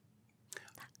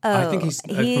 I think he's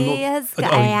from North...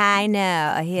 I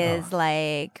know. He is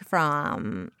like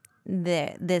from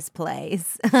this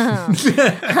place. He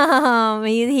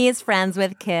is friends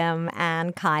with Kim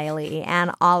and Kylie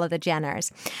and all of the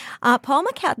Jenners. Paul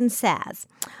McCudden says...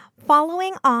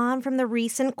 Following on from the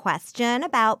recent question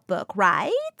about book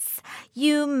rights,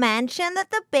 you mentioned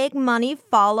that the big money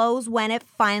follows when it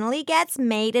finally gets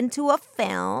made into a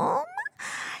film.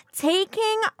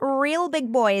 Taking real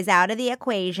big boys out of the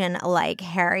equation like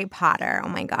Harry Potter. Oh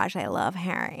my gosh, I love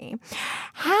Harry.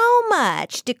 How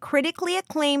much do critically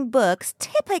acclaimed books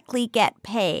typically get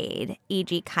paid?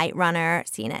 E.g. Kite Runner,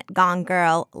 seen it. Gone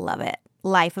Girl, love it.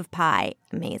 Life of Pi,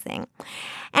 amazing.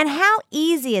 And how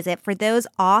easy is it for those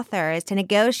authors to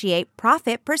negotiate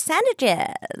profit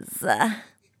percentages? Did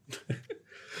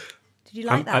you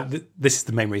like that? This is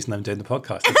the main reason I'm doing the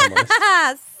podcast, if I'm honest.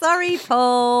 Sorry,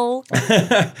 Paul.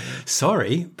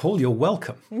 Sorry, Paul, you're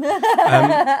welcome.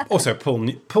 Also,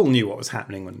 Paul knew what was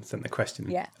happening when he sent the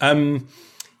question. Yeah.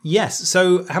 Yes.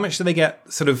 So how much do they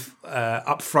get sort of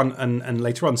up front and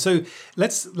later on? So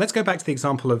let's go back to the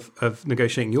example of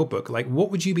negotiating your book. Like, what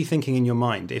would you be thinking in your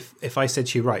mind if I said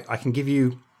to you, right, I can give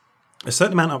you a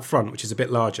certain amount up front, which is a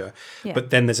bit larger, but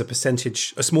then there's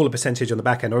a smaller percentage on the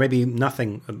back end, or maybe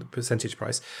nothing on the percentage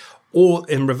price. Or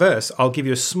in reverse, I'll give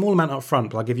you a small amount up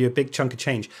front, but I'll give you a big chunk of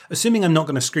change. Assuming I'm not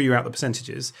going to screw you out the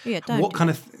percentages. Yeah, don't. What kind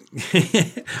of...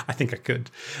 I think I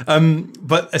could.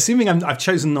 But assuming I've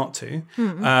chosen not to,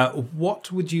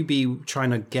 what would you be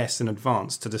trying to guess in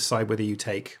advance to decide whether you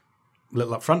take a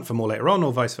little up front for more later on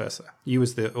or vice versa? You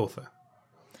as the author.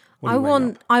 I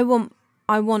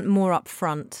want more up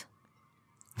front.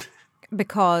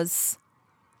 Because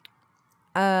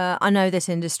I know this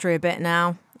industry a bit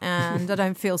now and I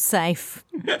don't feel safe.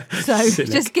 So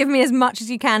just give me as much as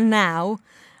you can now.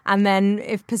 And then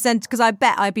if because I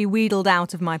bet I'd be wheedled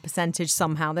out of my percentage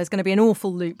somehow. There's going to be an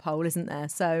awful loophole, isn't there?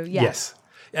 So, yeah. Yes.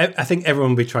 I think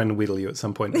everyone will be trying to wheedle you at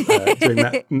some point during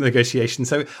that negotiation.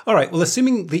 So, all right. Well, let's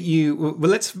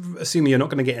assume you're not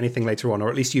going to get anything later on, or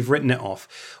at least you've written it off.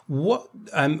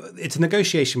 It's a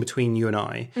negotiation between you and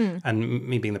I, and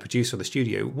me being the producer of the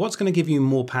studio. What's going to give you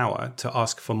more power to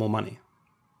ask for more money?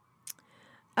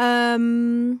 I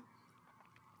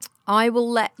will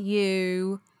let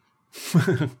you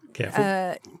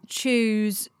Careful.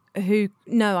 choose who.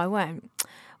 No, I won't.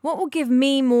 What will give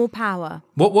me more power?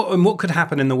 What could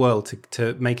happen in the world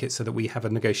to make it so that we have a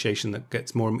negotiation that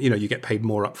gets more, you get paid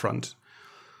more up front?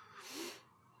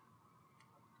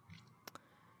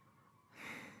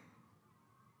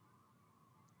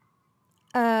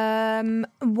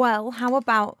 Well, how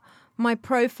about my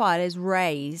profile is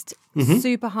raised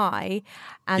super high,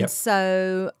 and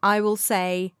so I will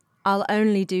say, I'll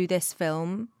only do this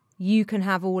film. You can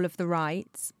have all of the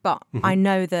rights, but I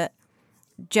know that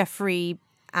Jeffrey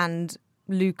and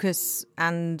Lucas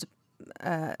and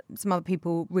some other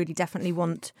people really definitely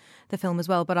want the film as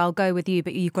well, but I'll go with you,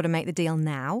 but you've got to make the deal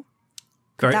now.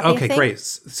 Great. Okay, great.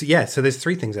 So there's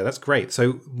three things there. That's great.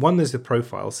 So one, there's the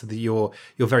profile, so that you're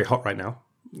very hot right now.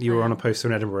 You were on a poster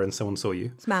in Edinburgh and someone saw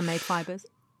you. It's man-made fibres.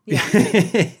 Yeah.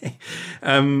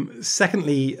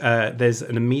 Secondly, there's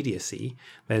an immediacy.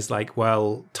 There's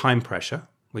time pressure,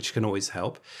 which can always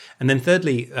help. And then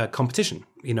thirdly, competition.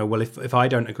 well, if I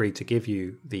don't agree to give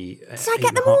you the... So I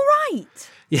get them all right?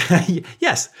 Yeah,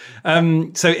 yes.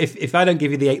 So if I don't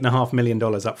give you the $8.5 million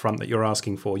up front that you're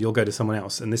asking for, you'll go to someone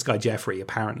else. And this guy, Jeffrey,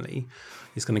 apparently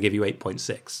is going to give you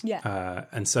 8.6. Yeah.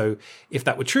 And so if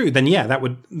that were true, then that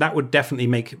would definitely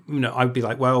make, I would be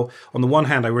like, well, on the one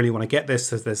hand, I really want to get this.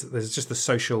 There's just the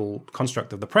social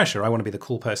construct of the pressure. I want to be the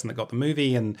cool person that got the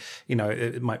movie, and,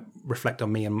 it might reflect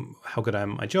on me and how good I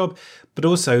am at my job. But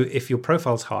also, if your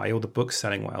profile's high or the book's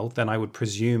selling well, then I would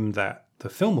presume that the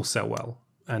film will sell well.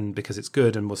 And because it's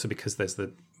good, and also because there's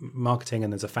the marketing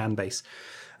and there's a fan base.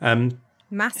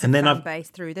 Massive fan base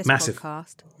through this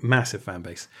podcast. Massive fan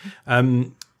base.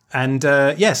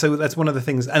 So that's one of the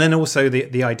things. And then also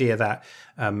the idea that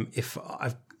if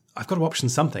I've got to option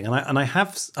something, and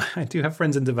I do have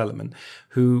friends in development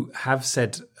who have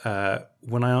said,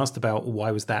 when I asked about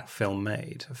why was that film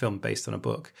made, a film based on a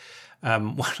book,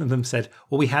 one of them said,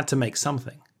 well, we had to make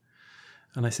something.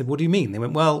 And I said, what do you mean? They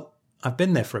went, well, I've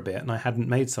been there for a bit and I hadn't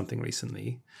made something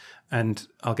recently, and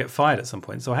I'll get fired at some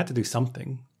point. So I had to do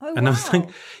something. Oh, and I was like,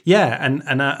 yeah.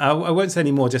 And I won't say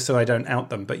any more just so I don't out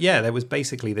them. But yeah, there was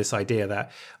basically this idea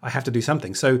that I have to do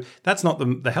something. So that's not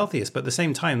the healthiest. But at the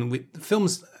same time,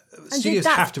 studios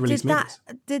have to release movies.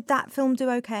 Did that film do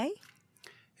okay?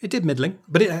 It did middling,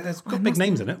 but it's got big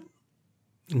names in it.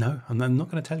 No, I'm not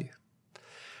going to tell you.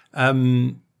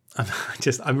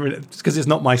 Because it's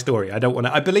not my story. I don't want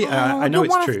to. I believe. I know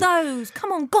it's true. You're one of those.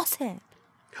 Come on, gossip.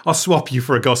 I'll swap you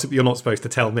for a gossip you're not supposed to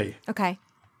tell me. Okay,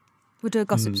 we'll do a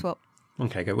gossip swap.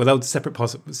 Okay, good. Well, they'll separate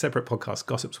podcast,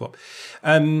 gossip swap.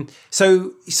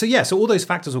 So all those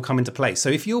factors will come into play. So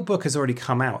if your book has already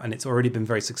come out and it's already been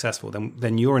very successful,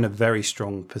 then you're in a very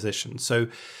strong position. So,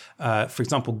 for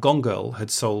example, Gone Girl had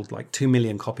sold like 2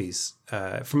 million copies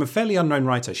from a fairly unknown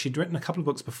writer. She'd written a couple of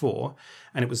books before,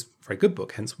 and it was a very good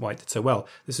book, hence why it did so well.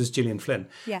 This was Gillian Flynn.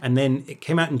 Yeah. And then it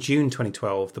came out in June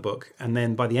 2012, the book. And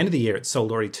then by the end of the year, it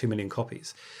sold already 2 million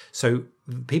copies. So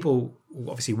people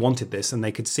obviously wanted this, and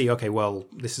they could see, okay, well,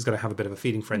 this is going to have a bit of a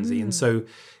feeding frenzy. And so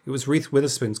it was Reese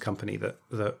Witherspoon's company that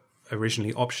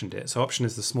originally optioned it. So option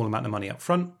is the small amount of money up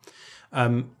front.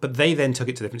 But they then took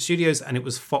it to different studios, and it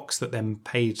was Fox that then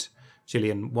paid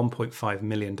Gillian $1.5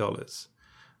 million,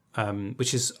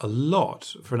 which is a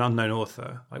lot for an unknown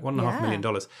author, like $1.5 million.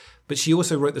 But she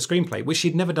also wrote the screenplay, which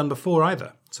she'd never done before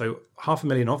either. So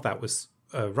 $500,000 of that was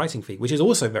a writing fee, which is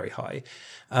also very high.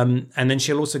 And then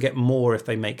she'll also get more if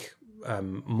they make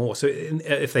more. So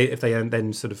if they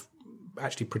then sort of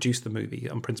actually produce the movie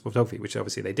on principle photography, which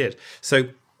obviously they did. So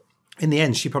in the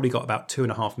end, she probably got about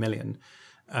 $2.5 million.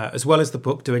 As well as the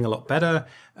book doing a lot better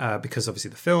because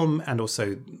obviously the film, and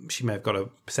also she may have got a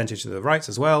percentage of the rights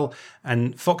as well.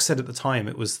 And Fox said at the time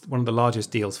it was one of the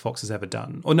largest deals Fox has ever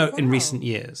done, or in recent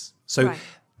years. So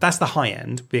that's the high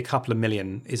end. Be a couple of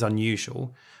million is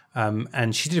unusual.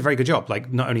 And she did a very good job.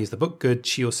 Like, not only is the book good,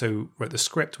 she also wrote the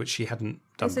script, which she hadn't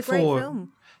done before. It's a great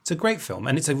film. It's a great film,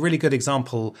 and it's a really good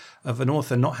example of an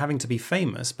author not having to be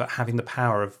famous, but having the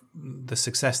power of the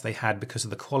success they had because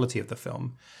of the quality of the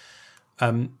film.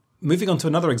 Moving on to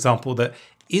another example that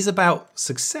is about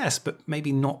success, but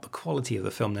maybe not the quality of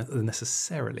the film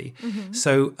necessarily. Mm-hmm.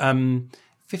 So,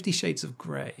 50 Shades of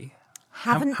Grey.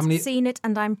 Haven't seen it,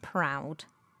 and I'm proud.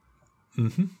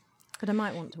 Mm-hmm. But I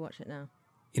might want to watch it now.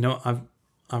 You know,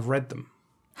 I've read them.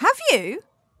 Have you?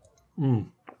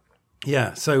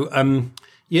 Yeah. So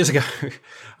years ago,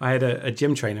 I had a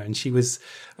gym trainer, and she was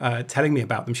telling me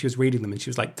about them. She was reading them, and she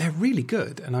was like, "They're really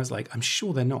good." And I was like, "I'm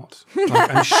sure they're not.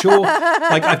 Like, I'm sure.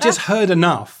 Like, I've just heard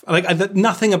enough. Like,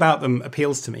 nothing about them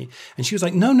appeals to me." And she was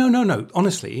like, "No.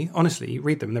 Honestly,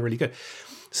 read them. They're really good."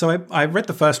 So I read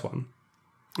the first one.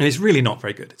 And it's really not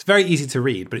very good. It's very easy to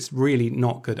read, but it's really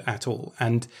not good at all.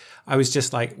 And I was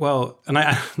just like, well,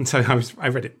 I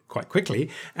read it quite quickly.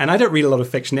 And I don't read a lot of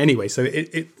fiction anyway, so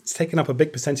it's taken up a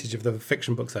big percentage of the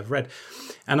fiction books I've read.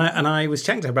 And I was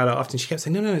chatting to her about it often. She kept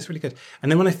saying, no, it's really good. And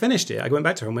then when I finished it, I went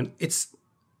back to her and went, it's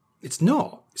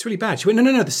not. It's really bad. She went,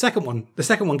 no, the second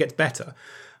one gets better.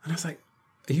 And I was like,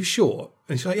 are you sure?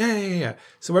 And she's like, yeah.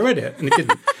 So I read it, and it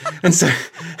didn't. And so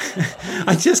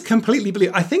I just completely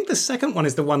believe. I think the second one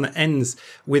is the one that ends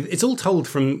with, it's all told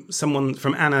from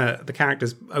Anna, the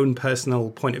character's own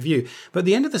personal point of view. But at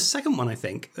the end of the second one, I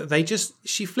think,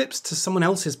 she flips to someone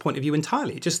else's point of view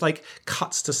entirely. It just like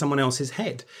cuts to someone else's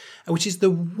head, which is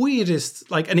the weirdest,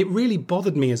 and it really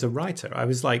bothered me as a writer. I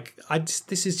was like,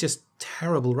 this is just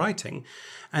terrible writing.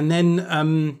 And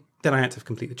then I had to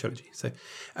complete the trilogy. So,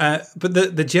 but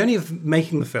the journey of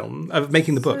making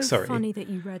the book. Sorry, funny that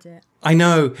you read it. I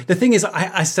know. The thing is,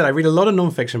 I said I read a lot of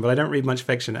non-fiction, but I don't read much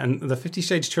fiction. And the 50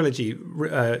 Shades trilogy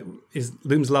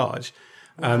looms large.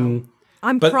 Wow.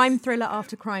 I'm crime thriller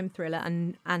after crime thriller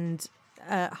and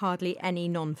hardly any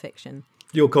non-fiction.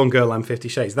 You're Gone Girl, I'm 50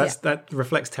 Shades. That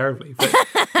reflects terribly.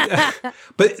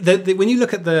 But when you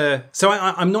look at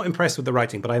I'm not impressed with the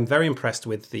writing, but I'm very impressed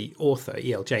with the author,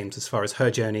 E.L. James, as far as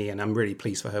her journey, and I'm really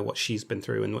pleased for her, what she's been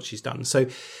through and what she's done. So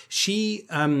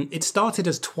it started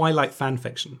as Twilight fan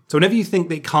fiction. So whenever you think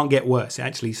that it can't get worse, it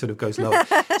actually sort of goes lower.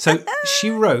 So she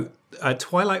wrote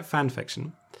Twilight fan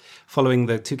fiction, following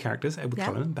the two characters, Edward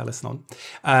Cullen and Bella Swan.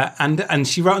 And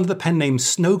she wrote under the pen name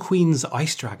Snow Queen's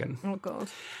Ice Dragon. Oh, God.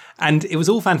 And it was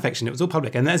all fan fiction. It was all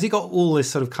public. And as it got all this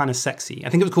sort of kind of sexy, I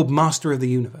think it was called Master of the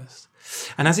Universe.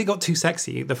 And as it got too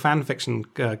sexy, the fan fiction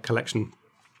collection,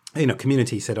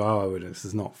 community said, oh, this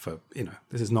is not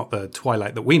the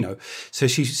Twilight that we know. So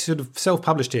she sort of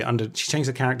self-published it she changed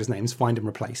the characters' names, find and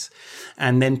replace,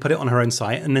 and then put it on her own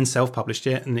site and then self-published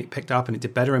it, and it picked up and it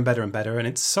did better and better and better, and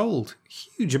it sold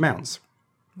huge amounts.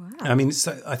 Wow. I mean,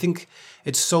 I think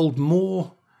it's sold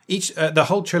more. The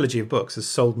whole trilogy of books has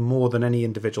sold more than any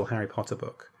individual Harry Potter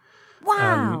book.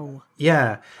 Wow.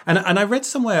 Yeah. And I read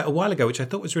somewhere a while ago, which I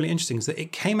thought was really interesting, is that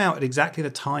it came out at exactly the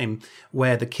time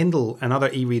where the Kindle and other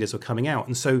e-readers were coming out.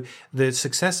 And so the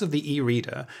success of the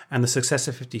e-reader and the success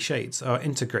of 50 Shades are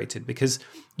integrated, because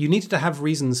you needed to have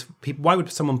reasons. Why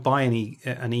would someone buy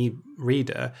an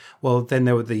e-reader? Well, then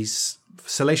there were these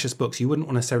salacious books. You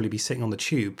wouldn't necessarily be sitting on the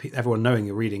tube, everyone knowing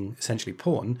you're reading essentially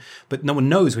porn, but no one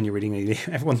knows when you're reading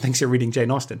anything. Everyone thinks you're reading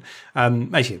Jane Austen.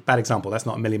 Actually, bad example, that's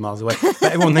not a million miles away, but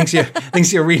everyone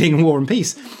thinks you're reading War and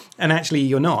Peace, and actually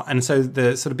you're not. And so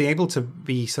the sort of being able to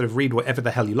read whatever the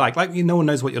hell you like no one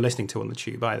knows what you're listening to on the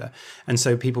tube either, and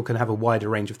so people can have a wider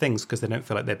range of things because they don't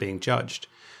feel like they're being judged.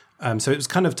 So it was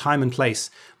kind of time and place,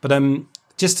 but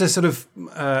just to sort of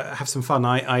have some fun,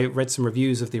 I read some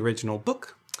reviews of the original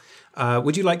book.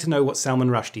 Would you like to know what Salman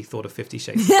Rushdie thought of 50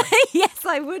 Shades? Yes,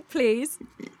 I would, please.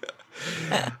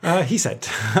 He said,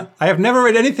 I have never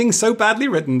read anything so badly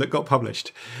written that got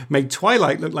published. Made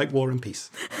Twilight look like War and Peace.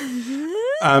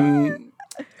 The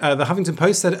Huffington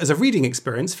Post said, as a reading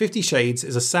experience, 50 Shades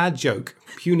is a sad joke,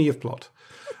 puny of plot.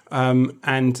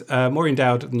 And Maureen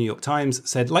Dowd of the New York Times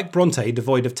said, like Bronte,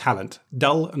 devoid of talent,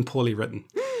 dull and poorly written.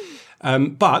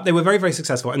 But they were very, very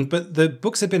successful. But the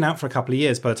books had been out for a couple of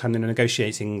years by the time they were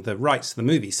negotiating the rights to the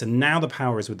movie. So now the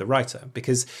power is with the writer,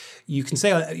 because you can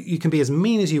say you can be as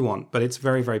mean as you want, but it's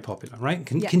very, very popular, right?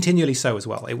 Continually so as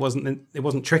well. It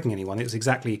wasn't tricking anyone. It was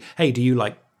exactly, hey, do you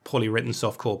like poorly written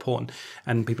softcore porn?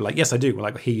 And people are like, yes, I do. We're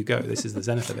like, well, here you go. This is the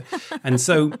zenith of it. And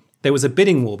so there was a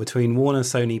bidding war between Warner,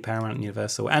 Sony, Paramount, and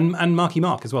Universal, and Marky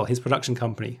Mark as well, his production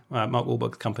company, Mark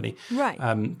Wahlberg's company.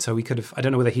 Right. So we could have, I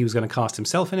don't know whether he was going to cast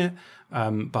himself in it,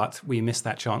 but we missed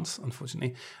that chance,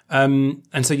 unfortunately. And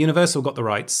so Universal got the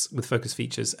rights with Focus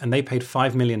Features, and they paid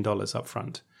 $5 million up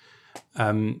front,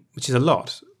 which is a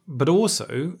lot. But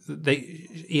also,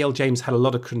 E.L. James had a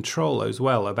lot of control as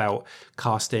well about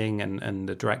casting and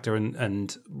the director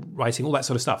and writing, all that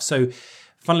sort of stuff. So,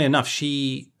 funnily enough,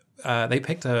 they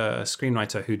picked a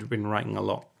screenwriter who'd been writing a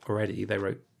lot already.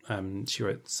 She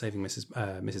wrote Saving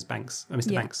Mrs. Banks,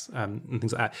 Mr. Banks, and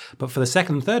things like that. But for the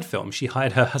second and third film, she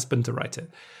hired her husband to write it,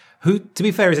 who, to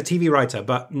be fair, is a TV writer,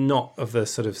 but not of the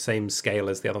sort of same scale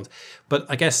as the other ones. But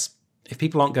I guess if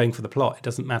people aren't going for the plot, it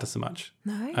doesn't matter so much.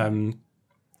 No.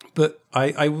 But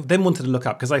I then wanted to look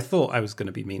up, because I thought I was going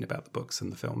to be mean about the books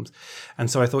and the films. And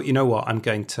so I thought, you know what, I'm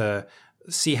going to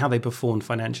see how they performed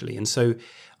financially. And so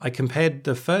I compared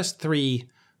the first three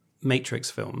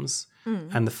Matrix films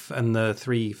and the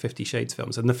three 50 Shades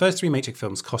films. And the first three Matrix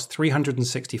films cost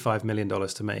 $365 million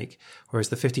to make, whereas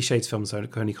the 50 Shades films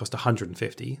only cost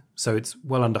 $150. So it's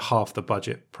well under half the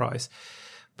budget price.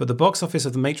 But the box office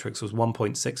of the Matrix was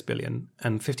 $1.6 billion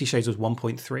and 50 Shades was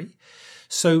 $1.3.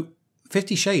 So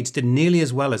 50 Shades did nearly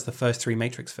as well as the first three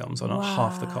Matrix films on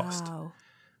half the cost.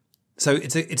 So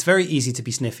it's very easy to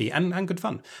be sniffy and good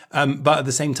fun. But at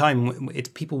the same time,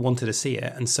 people wanted to see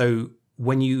it. And so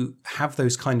when you have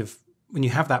when you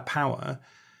have that power,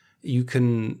 you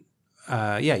can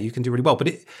do really well.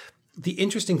 But the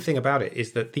interesting thing about it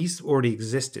is that these already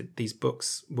existed. These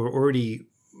books were already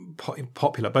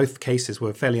popular. Both cases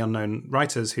were fairly unknown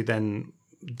writers who then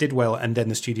did well, and then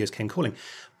the studios came calling.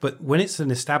 But when it's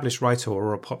an established writer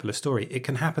or a popular story, it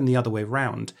can happen the other way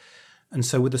round. And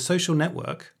so with The Social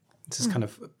Network, this is kind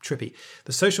of trippy.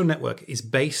 The Social Network is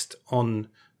based on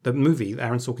the movie,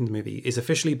 Aaron Sorkin's movie, is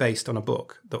officially based on a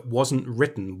book that wasn't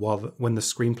written when the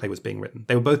screenplay was being written.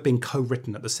 They were both being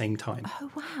co-written at the same time.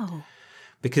 Oh, wow.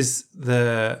 because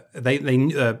Ben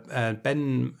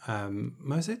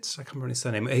Mositz, I can't remember his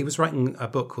surname. He was writing a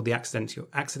book called The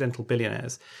Accidental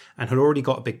Billionaires, and had already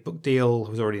got a big book deal.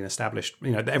 Was already an established.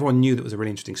 Everyone knew that it was a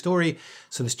really interesting story.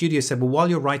 So the studio said, "Well, while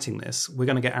you're writing this, we're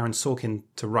going to get Aaron Sorkin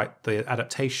to write the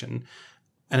adaptation."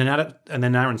 And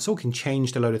then Aaron Sorkin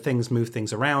changed a load of things, moved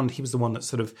things around. He was the one that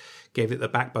sort of gave it the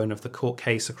backbone of the court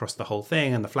case across the whole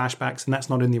thing and the flashbacks, and that's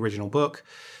not in the original book.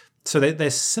 So they're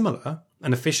similar,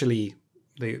 and officially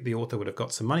the author would have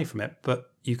got some money from it,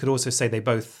 but you could also say they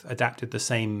both adapted the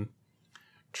same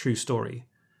true story.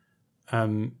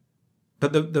 But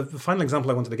the final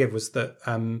example I wanted to give was that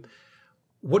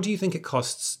what do you think it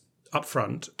costs up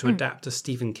front to adapt a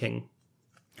Stephen King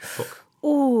book?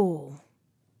 Oh,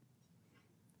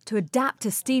 to adapt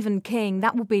a Stephen King,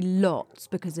 that will be lots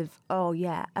because of,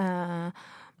 I'm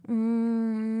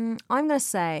going to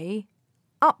say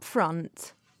up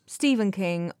front, Stephen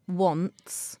King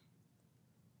wants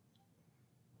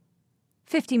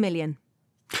 50 million.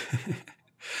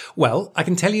 Well, I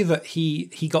can tell you that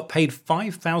he got paid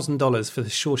 $5,000 for the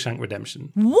Shawshank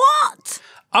Redemption. What?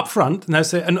 Up front. No,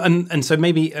 so and so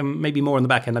maybe more on the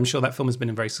back end. I'm sure that film has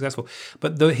been very successful.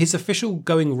 But his official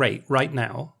going rate right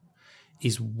now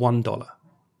is $1.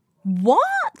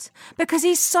 What? Because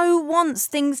he so wants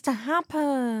things to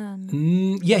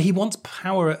happen. Yeah, he wants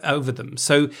power over them.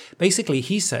 So basically,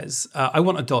 he says, I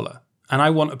want $1. And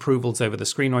I want approvals over the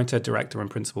screenwriter, director,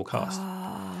 and principal cast.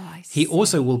 I He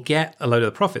also will get a load of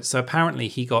the profits. So apparently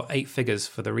he got 8 figures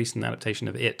for the recent adaptation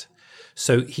of It.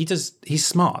 So he's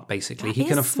smart, basically. He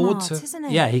can afford to, isn't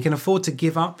it? yeah, he can afford to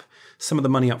give up some of the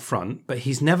money up front, but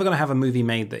he's never going to have a movie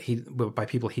made by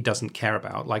people he doesn't care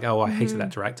about. Like, I hated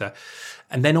that director.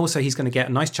 And then also he's going to get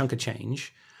a nice chunk of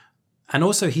change. And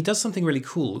also he does something really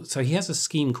cool. So he has a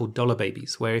scheme called Dollar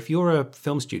Babies, where if you're a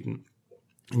film student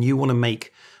and you want to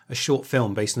make a short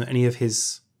film based on any of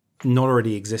his not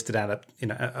already existed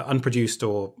unproduced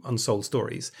or unsold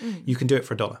stories, you can do it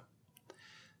for $1.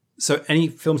 So any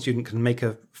film student can make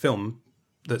a film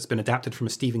that's been adapted from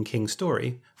a Stephen King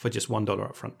story for just $1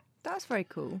 up front. That's very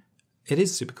cool. It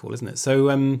is super cool, isn't it? So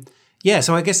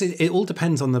so I guess it all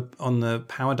depends on the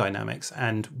power dynamics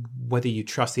and whether you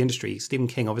trust the industry. Stephen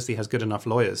King obviously has good enough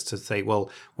lawyers to say, well,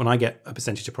 when I get a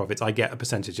percentage of profits, I get a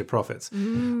percentage of profits.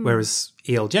 Whereas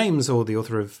E.L. James, or the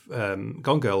author of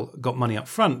Gone Girl, got money up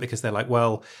front because they're like,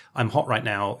 well, I'm hot right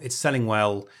now. It's selling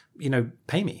well.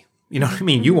 Pay me. You know what I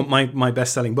mean? You want my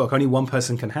best-selling book. Only one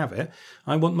person can have it.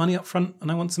 I want money up front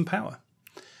and I want some power.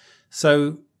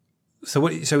 So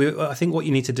I think what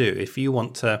you need to do if you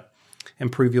want to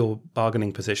improve your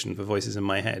bargaining position for Voices in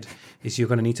My Head is you're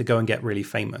going to need to go and get really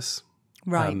famous.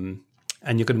 Right.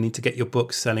 And you're going to need to get your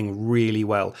books selling really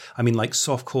well. I mean, like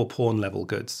softcore porn level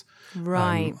goods.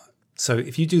 Right. So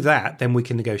if you do that, then we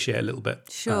can negotiate a little bit.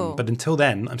 Sure. But until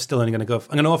then, I'm still only going to I'm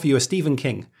going to offer you a Stephen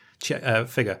King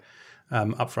figure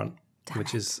up front,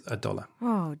 which is $1.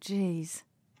 Oh, geez.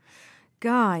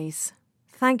 Guys,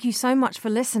 thank you so much for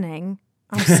listening.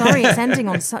 I'm sorry it's ending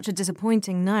on such a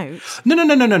disappointing note.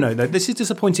 No. This is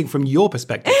disappointing from your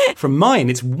perspective. From mine,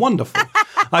 it's wonderful.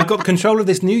 I've got control of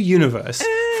this new universe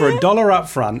for $1 up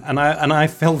front, and I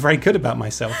feel very good about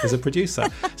myself as a producer.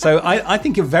 So I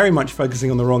think you're very much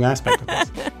focusing on the wrong aspect of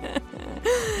this.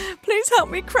 Please help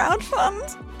me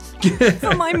crowdfund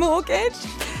for my mortgage.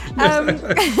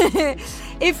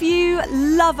 If you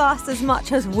love us as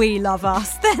much as we love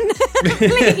us, then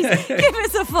please give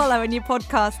us a follow in your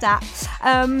podcast app.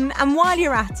 And while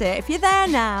you're at it, if you're there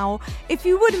now, if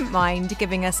you wouldn't mind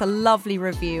giving us a lovely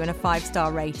review and a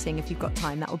 5-star rating, if you've got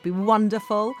time, that would be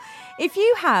wonderful. If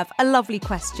you have a lovely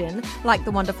question, like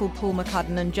the wonderful Paul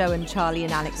McCudden and Joe and Charlie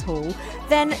and Alex Hall,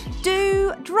 then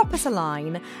do drop us a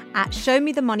line at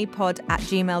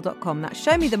showmethemoneypod@gmail.com. That's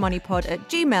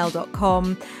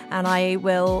showmethemoneypod@gmail.com. And I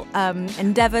will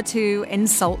endeavour to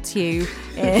insult you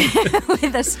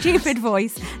with a stupid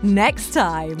voice next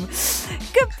time.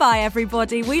 Goodbye,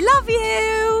 everybody. We love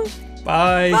you.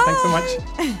 Bye. Bye. Thanks so much.